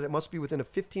rule is that it must be within a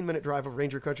 15-minute drive of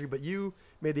Ranger Country, but you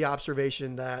made the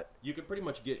observation that you can pretty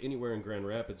much get anywhere in Grand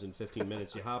Rapids in 15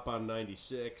 minutes. You hop on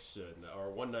 96 or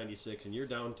 196, and you're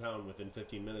downtown within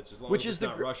 15 minutes, as long as it's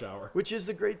not rush hour. Which is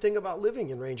the great thing about living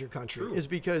in Ranger Country. True. Is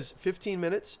because 15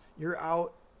 minutes, you're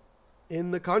out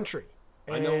in the country.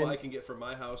 I know I can get from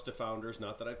my house to Founders,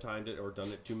 not that I've timed it or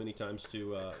done it too many times,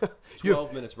 to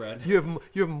 12 minutes, Brad. You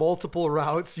have multiple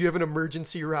routes. You have an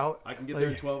emergency route. I can get there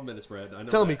in 12 minutes, Brad. I know.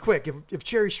 Tell me quick, if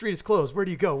Cherry Street is closed, where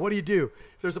do you go? What do you do?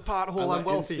 If there's a pothole on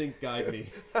Wealthy. Instinct guide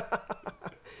me.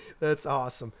 That's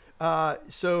awesome.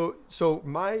 So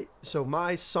my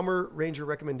summer Ranger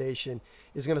recommendation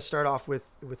is going to start off with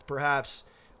perhaps,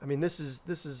 I mean, this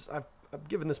is I've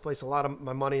given this place a lot of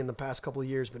my money in the past couple of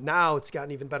years, but now it's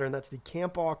gotten even better, and that's the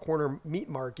Campaw Corner Meat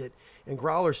Market and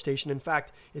Growler Station. In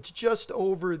fact, it's just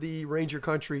over the Ranger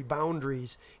Country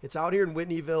boundaries. It's out here in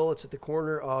Whitneyville. It's at the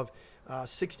corner of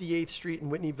 68th Street in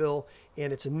Whitneyville,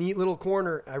 and it's a neat little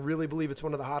corner. I really believe it's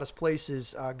one of the hottest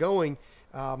places going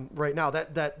right now.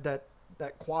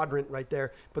 That quadrant right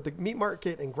there. But the Meat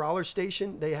Market and Growler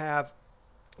Station, they have,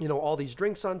 all these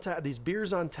drinks on tap, these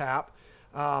beers on tap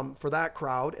for that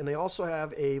crowd, and they also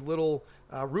have a little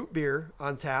root beer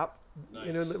on tap.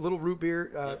 Nice. Little root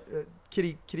beer,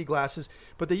 kitty glasses.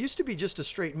 But they used to be just a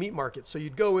straight meat market. So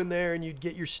you'd go in there and you'd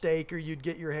get your steak or you'd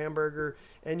get your hamburger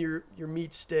and your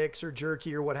meat sticks or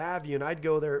jerky or what have you. And I'd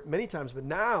go there many times. But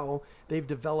now they've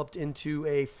developed into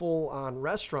a full-on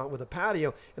restaurant with a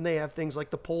patio, and they have things like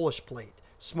the Polish plate,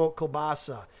 smoked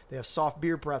kielbasa. They have soft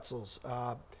beer pretzels,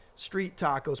 street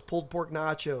tacos, pulled pork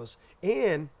nachos,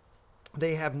 and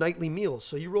they have nightly meals.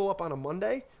 So you roll up on a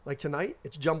Monday, like tonight,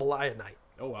 it's jambalaya night.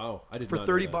 Oh, wow. I did For not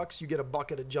know that. $30, you get a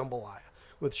bucket of jambalaya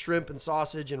with shrimp and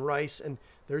sausage and rice, and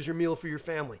there's your meal for your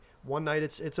family. One night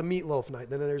it's a meatloaf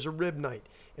night, then there's a rib night,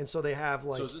 and so they have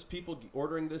like. So is this people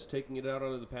ordering this, taking it out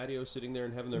onto the patio, sitting there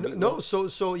and having their meatloaf? No,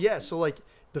 so like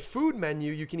the food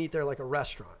menu, you can eat there like a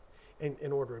restaurant.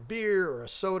 And order a beer or a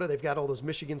soda. They've got all those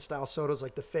Michigan style sodas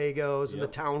like the Fagos and the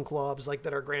Town Clubs like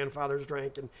that our grandfathers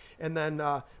drank, and then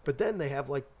but then they have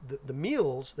like the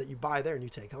meals that you buy there and you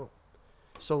take home.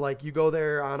 So like you go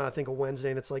there on I think a Wednesday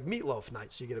and it's like meatloaf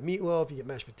night. So you get a meatloaf, you get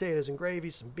mashed potatoes and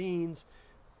gravy, some beans.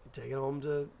 You take it home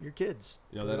to your kids.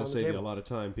 That'll save you a lot of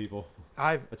time, people.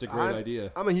 That's a great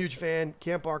idea. I'm a huge fan.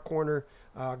 Campaw Corner,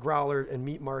 Growler, and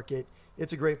Meat Market.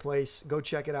 It's a great place. Go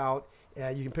check it out.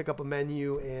 You can pick up a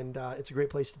menu, and it's a great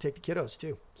place to take the kiddos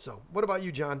too. So, what about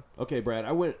you, John? Okay, Brad.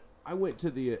 I went to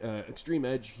the extreme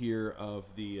edge here of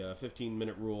the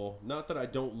 15-minute rule. Not that I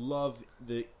don't love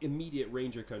the immediate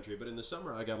Ranger Country, but in the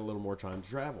summer I got a little more time to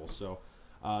travel. So,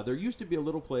 there used to be a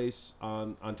little place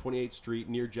on 28th Street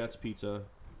near Jets Pizza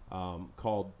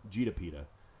called Gita Pita.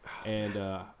 And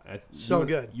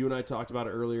good. You and I talked about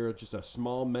it earlier. Just a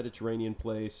small Mediterranean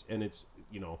place, and it's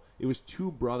it was two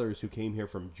brothers who came here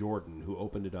from Jordan who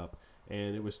opened it up,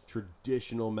 and it was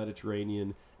traditional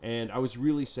Mediterranean. And I was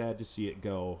really sad to see it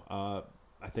go.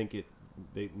 I think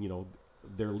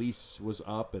their lease was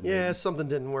up, and something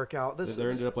didn't work out.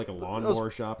 There ended up like a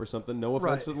lawnmower shop or something. No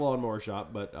offense to the lawnmower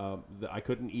shop, but I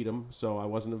couldn't eat them, so I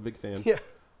wasn't a big fan. Yeah.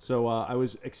 So I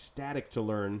was ecstatic to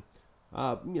learn,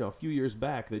 a few years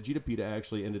back that Gita Pita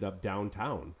actually ended up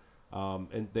downtown.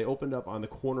 And they opened up on the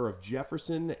corner of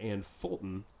Jefferson and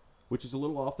Fulton, which is a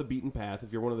little off the beaten path.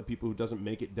 If you're one of the people who doesn't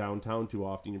make it downtown too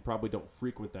often, you probably don't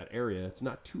frequent that area. It's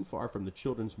not too far from the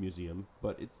Children's Museum,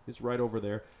 but it's right over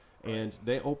there. And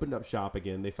they opened up shop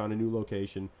again. They found a new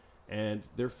location, and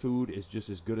their food is just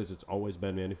as good as it's always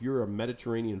been, man. If you're a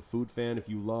Mediterranean food fan, if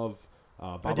you love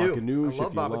baba ganoush, if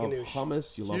you love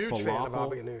hummus, you love falafel. Huge fan of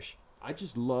baba ganoush. I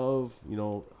just love,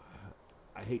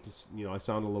 I hate to, I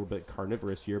sound a little bit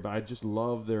carnivorous here, but I just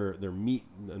love their meat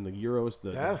and the gyros,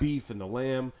 the beef and the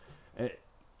lamb. It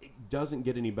doesn't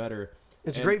get any better.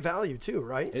 It's great value too,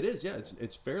 right? It is, yeah.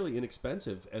 It's fairly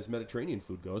inexpensive as Mediterranean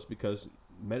food goes, because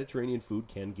Mediterranean food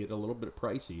can get a little bit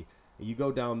pricey. You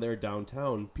go down there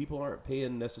downtown, people aren't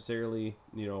paying necessarily,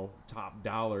 top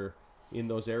dollar in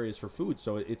those areas for food,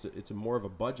 so it's a more of a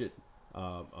budget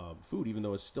food, even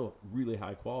though it's still really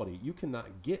high quality. You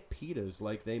cannot get pitas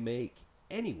like they make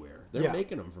anywhere. They're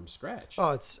making them from scratch.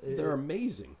 Oh, they're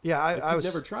amazing. Yeah, if you've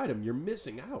never tried them, you're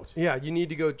missing out. Yeah, you need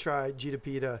to go try Gita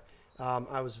Pita.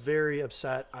 I was very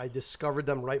upset. I discovered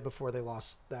them right before they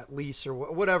lost that lease or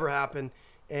whatever happened,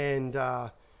 and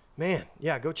man,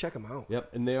 yeah, go check them out.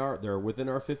 Yep, and they're within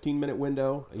our 15-minute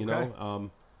window.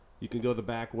 You can go the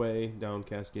back way down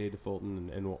Cascade to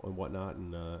Fulton and whatnot,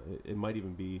 and it might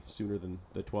even be sooner than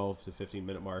the 12 to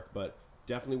 15-minute mark, but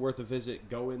definitely worth a visit.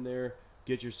 Go in there,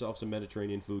 get yourself some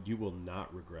Mediterranean food. You will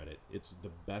not regret it. It's the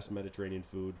best Mediterranean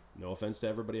food. No offense to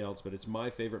everybody else, but it's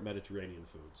my favorite Mediterranean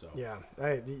food. So yeah,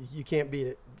 you can't beat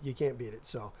it. You can't beat it.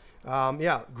 So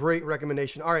great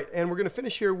recommendation. All right, and we're going to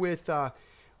finish here with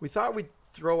we thought we'd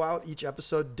throw out each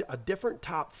episode a different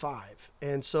top 5.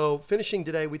 And so finishing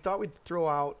today, we thought we'd throw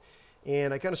out,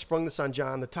 and I kind of sprung this on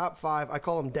John, the top 5. I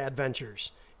call them dad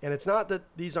ventures. And it's not that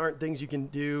these aren't things you can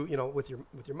do, with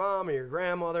your mom or your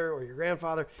grandmother or your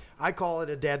grandfather. I call it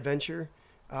a dad venture.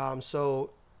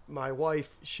 So my wife,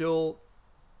 she'll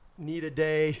need a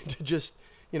day to just,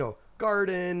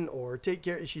 garden or take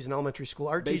care. She's an elementary school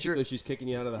art teacher. Basically, she's kicking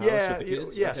you out of the house with the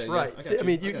kids? Yes, okay, right. Yeah,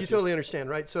 You totally understand,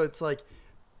 right? So it's like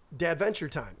dad venture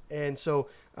time. And so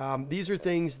these are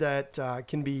things that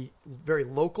can be very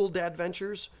local dad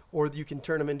ventures, or you can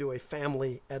turn them into a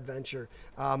family adventure.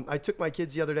 I took my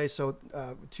kids the other day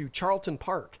to Charlton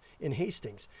Park in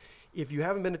Hastings. If you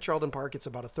haven't been to Charlton Park, it's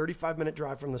about a 35-minute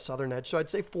drive from the southern edge. So I'd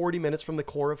say 40 minutes from the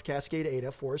core of Cascade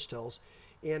Ada, Forest Hills.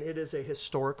 And it is a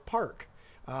historic park.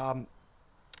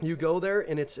 You go there,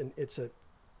 and it's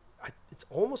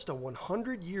almost a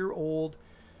 100-year-old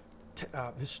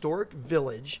historic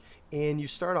village. And you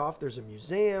start off, there's a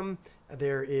museum,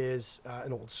 there is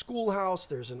an old schoolhouse,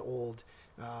 there's an old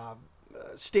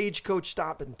stagecoach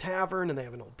stop and tavern, and they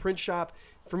have an old print shop.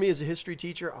 For me as a history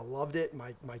teacher, I loved it.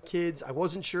 My kids, I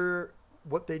wasn't sure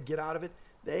what they'd get out of it.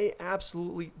 They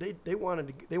absolutely they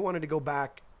wanted to go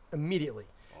back immediately.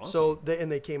 Awesome. So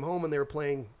they came home and they were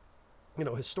playing,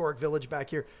 historic village back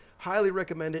here. Highly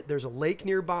recommend it. There's a lake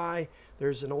nearby.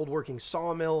 There's an old working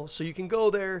sawmill, so you can go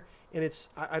there. And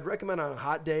I'd recommend on a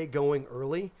hot day going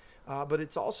early, but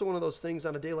it's also one of those things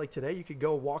on a day like today. You could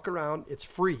go walk around. It's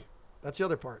free. That's the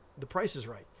other part. The price is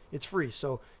right. It's free.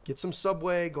 So get some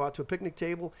Subway, go out to a picnic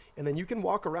table, and then you can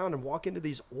walk around and walk into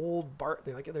these old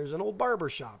there's an old barber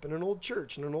shop and an old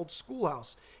church and an old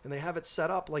schoolhouse, and they have it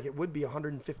set up like it would be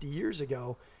 150 years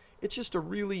ago. It's just a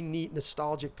really neat,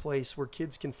 nostalgic place where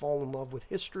kids can fall in love with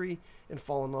history and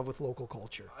fall in love with local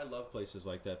culture. I love places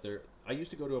like that. I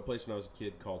used to go to a place when I was a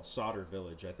kid called Sauter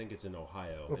Village. I think it's in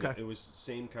Ohio. Okay. It was the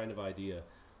same kind of idea.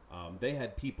 They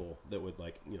had people that would,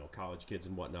 college kids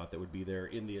and whatnot that would be there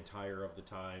in the attire of the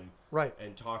time. Right.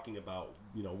 And talking about,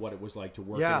 what it was like to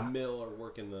work in a mill or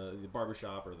work in the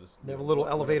barbershop or they have a little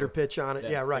elevator pitch on it.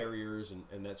 Yeah, right. Farriers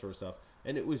and that sort of stuff.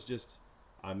 And it was just,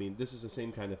 this is the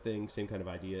same kind of thing, same kind of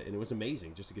idea. And it was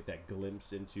amazing just to get that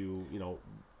glimpse into,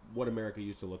 what America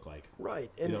used to look like.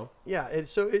 Right. And yeah, and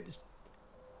so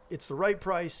it's the right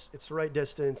price, it's the right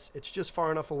distance, it's just far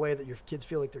enough away that your kids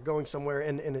feel like they're going somewhere,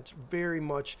 and it's very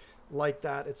much like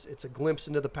that. It's a glimpse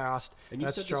into the past. And you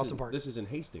That's said Charlton Park. This is in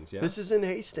Hastings, yeah? This is in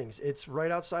Hastings. It's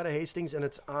right outside of Hastings, and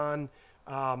it's on,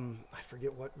 I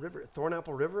forget what river,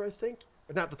 Thornapple River, I think?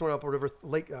 Not the Thornapple River,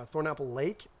 Thornapple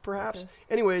Lake, perhaps. Okay.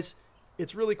 Anyways,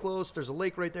 it's really close. There's a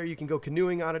lake right there. You can go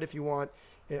canoeing on it if you want.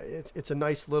 It's a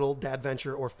nice little dad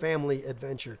venture or family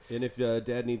adventure. And if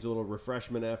dad needs a little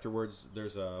refreshment afterwards,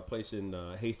 there's a place in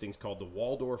Hastings called the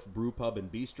Waldorf Brew Pub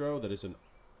and Bistro that is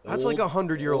that's like a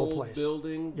 100-year-old place.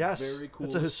 Building. Yes. Very cool.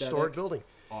 It's a historic building.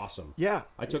 Awesome. Yeah.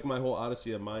 I took my whole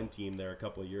Odyssey of Mine team there a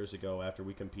couple of years ago after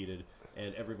we competed,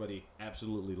 and everybody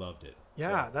absolutely loved it.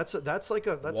 Yeah, so, that's an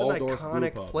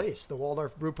iconic place, the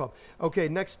Waldorf Brew Pub. Okay,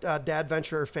 next dad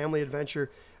venture or family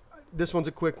adventure. This one's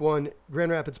a quick one.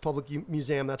 Grand Rapids Public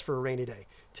Museum. That's for a rainy day.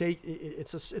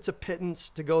 It's a pittance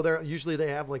to go there. Usually they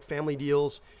have like family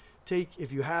deals.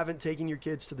 If you haven't taken your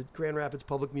kids to the Grand Rapids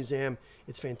Public Museum,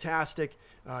 it's fantastic.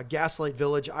 Gaslight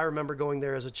Village. I remember going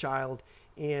there as a child,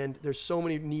 and there's so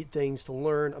many neat things to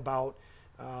learn about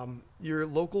your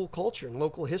local culture and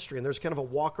local history. And there's kind of a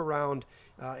walk around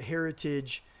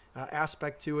heritage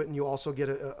aspect to it, and you also get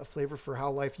a flavor for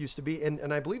how life used to be.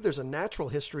 And I believe there's a natural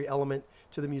history element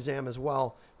to the museum as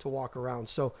well to walk around.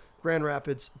 So Grand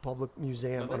Rapids Public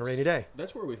Museum on a rainy day.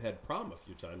 That's where we've had prom a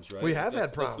few times, right? We have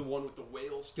had prom. That's the one with the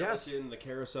whale skeleton, the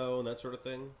carousel, and that sort of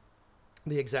thing.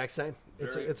 The exact same.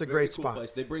 It's a great cool spot.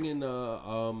 Place. They bring in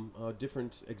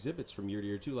different exhibits from year to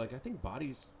year too. Like I think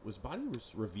Body was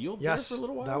revealed there for a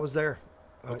little while. That was there.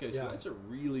 Okay, so that's a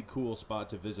really cool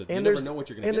spot to visit. And you never know what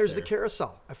you're going to get. And there's the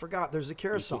carousel. I forgot. There's the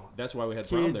carousel. That's why we had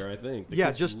prom there, I think.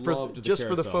 Just for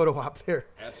the photo op there.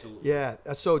 Absolutely. Yeah.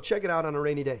 So check it out on a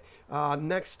rainy day.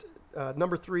 Next,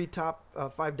 number 3, top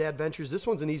 5 dad ventures. This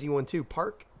one's an easy one too.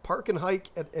 Park and hike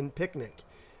and picnic.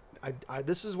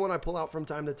 This is one I pull out from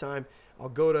time to time. I'll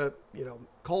go to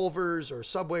Culver's or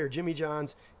Subway or Jimmy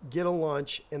John's, get a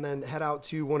lunch, and then head out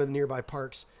to one of the nearby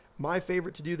parks. My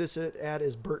favorite to do this at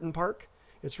is Burton Park.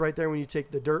 It's right there when you take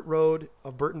the dirt road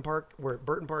of Burton Park, where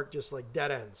Burton Park just like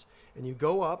dead ends. And you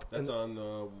go up. That's on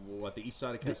the east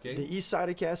side of Cascade? The east side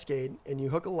of Cascade, and you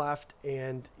hook a left,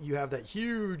 and you have that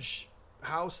huge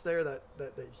house there, that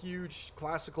huge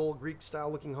classical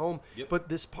Greek-style looking home. Yep. But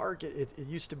this park, it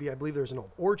used to be, I believe there's an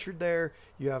old orchard there.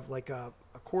 You have like a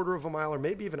quarter of a mile or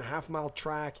maybe even a half-mile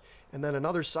track, and then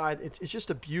another side. It's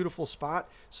just a beautiful spot.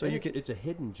 So it's a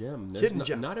hidden gem.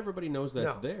 Gem. Not everybody knows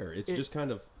that's there. It's just kind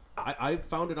of... I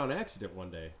found it on accident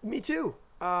one day. Me too.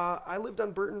 I lived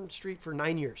on Burton Street for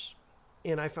 9 years,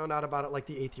 and I found out about it like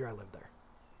the 8th year I lived there.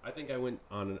 I think I went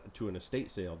to an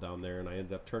estate sale down there, and I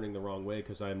ended up turning the wrong way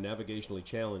because I am navigationally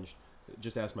challenged.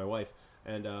 Just asked my wife,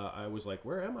 and I was like,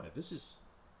 where am I?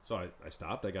 So I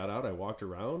stopped, I got out, I walked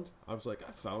around. I was like,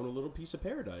 I found a little piece of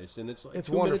paradise, and it's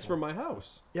 2 minutes from my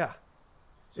house. Yeah.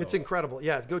 So, It's incredible.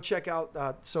 Yeah, go check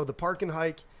out. So the park and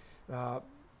hike,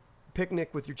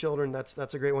 picnic with your children.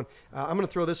 That's a great one. I'm going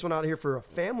to throw this one out here for a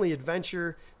family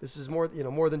adventure. This is more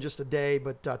than just a day,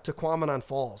 but Tequamanon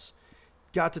Falls.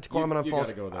 Got to Tequamanon you Falls.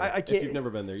 gotta go there. I can't. If you've never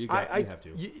been there, you have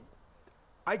to.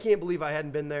 I can't believe I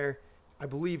hadn't been there. I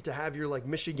believe to have your like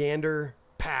Michigander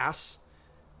pass,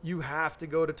 you have to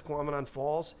go to Tequamanon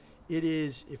Falls. It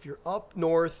is, if you're up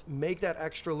north, make that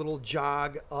extra little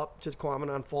jog up to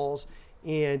Tequamanon Falls,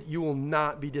 and you will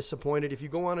not be disappointed. If you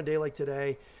go on a day like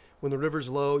today, when the river's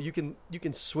low, you can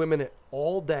swim in it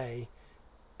all day.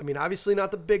 I mean, obviously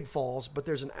not the big falls, but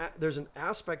there's an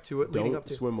aspect to it leading up to.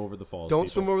 Don't swim over the falls. Don't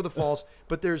people. swim over the falls,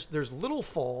 but there's little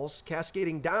falls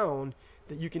cascading down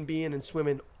that you can be in and swim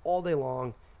in all day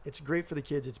long. It's great for the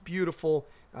kids. It's beautiful.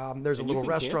 There's a little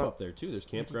restaurant camp up there too. There's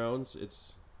campgrounds.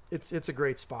 It's a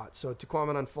great spot. So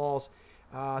Tequamanon Falls.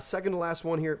 Second to last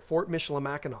one here, Fort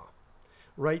Michilimackinac,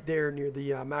 right there near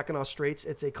the Mackinac Straits.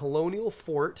 It's a colonial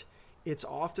fort. It's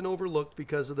often overlooked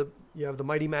because of you have the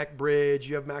Mighty Mac Bridge,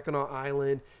 you have Mackinac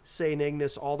Island, St.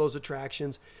 Ignace, all those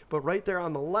attractions. But right there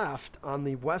on the left, on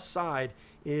the west side,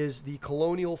 is the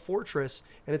colonial fortress,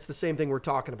 and it's the same thing we're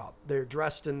talking about. They're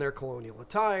dressed in their colonial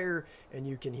attire, and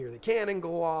you can hear the cannon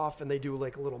go off, and they do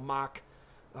like a little mock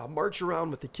march around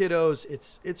with the kiddos.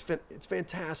 It's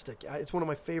fantastic. It's one of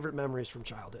my favorite memories from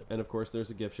childhood. And of course,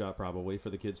 there's a gift shop probably for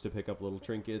the kids to pick up little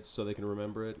trinkets so they can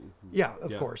remember it. Yeah,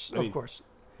 of course.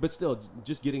 But still,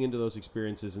 just getting into those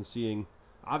experiences and seeing,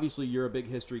 obviously you're a big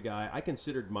history guy. I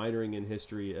considered minoring in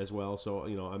history as well. So,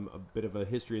 I'm a bit of a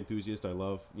history enthusiast. I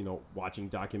love, watching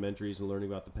documentaries and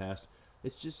learning about the past.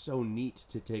 It's just so neat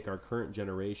to take our current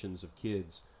generations of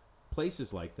kids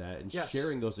places like that and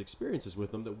sharing those experiences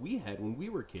with them that we had when we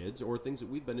were kids or things that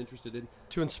we've been interested in.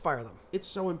 To inspire them. It's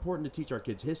so important to teach our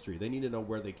kids history. They need to know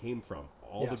where they came from.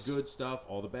 All the good stuff,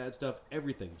 all the bad stuff,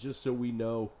 everything, just so we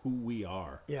know who we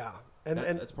are. Yeah. And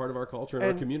that's part of our culture and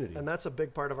our community. And that's a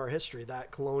big part of our history, that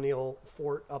colonial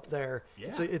fort up there.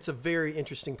 Yeah. It's a very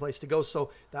interesting place to go.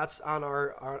 So that's on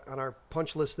our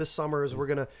punch list this summer is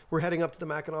we're heading up to the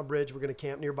Mackinac Bridge. We're going to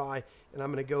camp nearby, and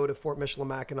I'm going to go to Fort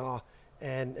Michilimackinac,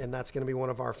 and that's going to be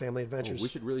one of our family adventures. We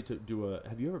should really do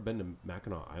have you ever been to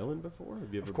Mackinac Island before?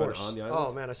 Have you ever been on the island?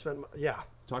 Oh, man,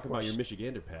 Talk about your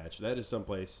Michigander patch. That is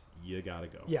someplace you got to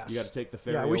go. Yes. You got to take the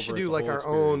ferry over. Yeah, we should do like our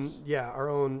own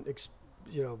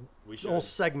whole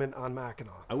segment on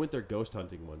Mackinac. I went there ghost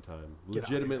hunting one time.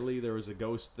 Legitimately, there was a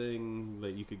ghost thing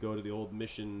that you could go to the old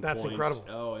mission. That's points. Incredible.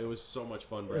 Oh, it was so much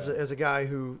fun, Brad. As a guy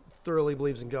who thoroughly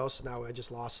believes in ghosts, now I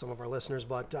just lost some of our listeners,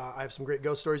 but I have some great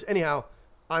ghost stories. Anyhow,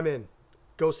 I'm in.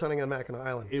 Ghost hunting on Mackinac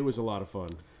Island. It was a lot of fun.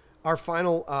 Our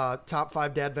final top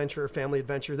 5 dad venture or family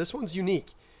adventure. This one's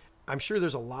unique. I'm sure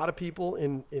there's a lot of people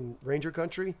in Ranger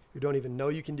Country who don't even know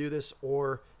you can do this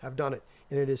or have done it.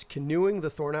 And it is canoeing the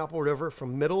Thornapple River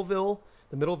from the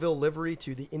Middleville Livery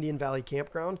to the Indian Valley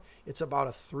Campground. It's about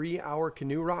a 3-hour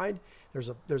canoe ride.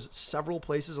 There's several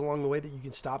places along the way that you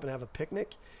can stop and have a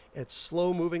picnic. It's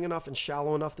slow moving enough and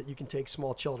shallow enough that you can take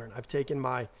small children. I've taken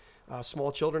my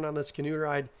small children on this canoe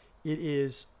ride. It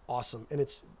is awesome. And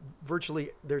it's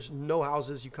there's no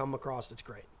houses you come across. It's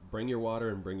great. Bring your water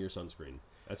and bring your sunscreen.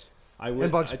 I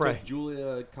bug spray. I took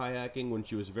Julia kayaking when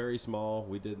she was very small.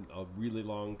 We did a really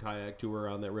long kayak tour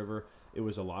on that river. It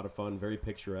was a lot of fun, very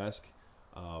picturesque.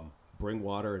 Bring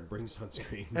water and bring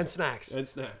sunscreen and snacks.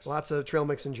 Lots of trail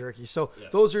mix and jerky. So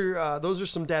those are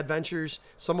some dad ventures.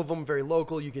 Some of them very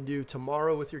local. You can do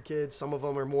tomorrow with your kids. Some of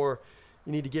them are more.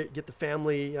 You need to get the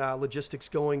family logistics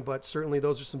going, but certainly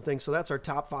those are some things. So that's our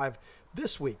top 5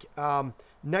 this week.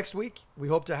 Next week, we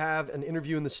hope to have an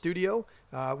interview in the studio.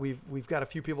 We've got a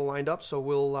few people lined up, so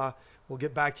we'll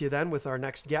get back to you then with our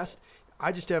next guest.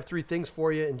 I just have 3 things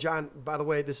for you. And John, by the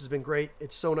way, this has been great.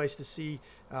 It's so nice to see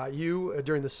you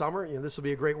during the summer. This will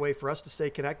be a great way for us to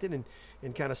stay connected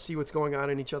and kind of see what's going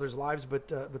on in each other's lives,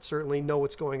 but certainly know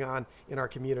what's going on in our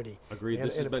community. Agreed.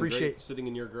 This has been great sitting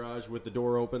in your garage with the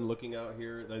door open, looking out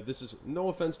here. This is no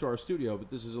offense to our studio, but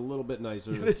this is a little bit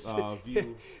nicer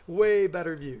view. Way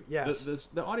better view. Yes.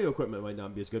 The audio equipment might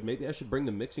not be as good. Maybe I should bring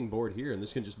the mixing board here, and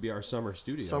this can just be our summer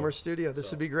studio.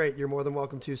 This would be great. You're more than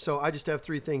welcome to. So I just have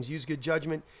 3 things. Use good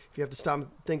judgment. If you have to stop and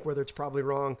think whether it's probably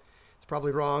wrong, it's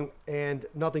probably wrong, and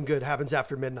nothing good happens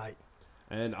after midnight.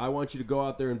 And I want you to go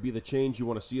out there and be the change you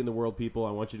want to see in the world, people.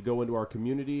 I want you to go into our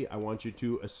community. I want you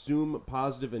to assume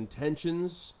positive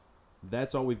intentions.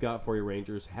 That's all we've got for you,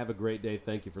 Rangers. Have a great day.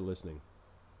 Thank you for listening.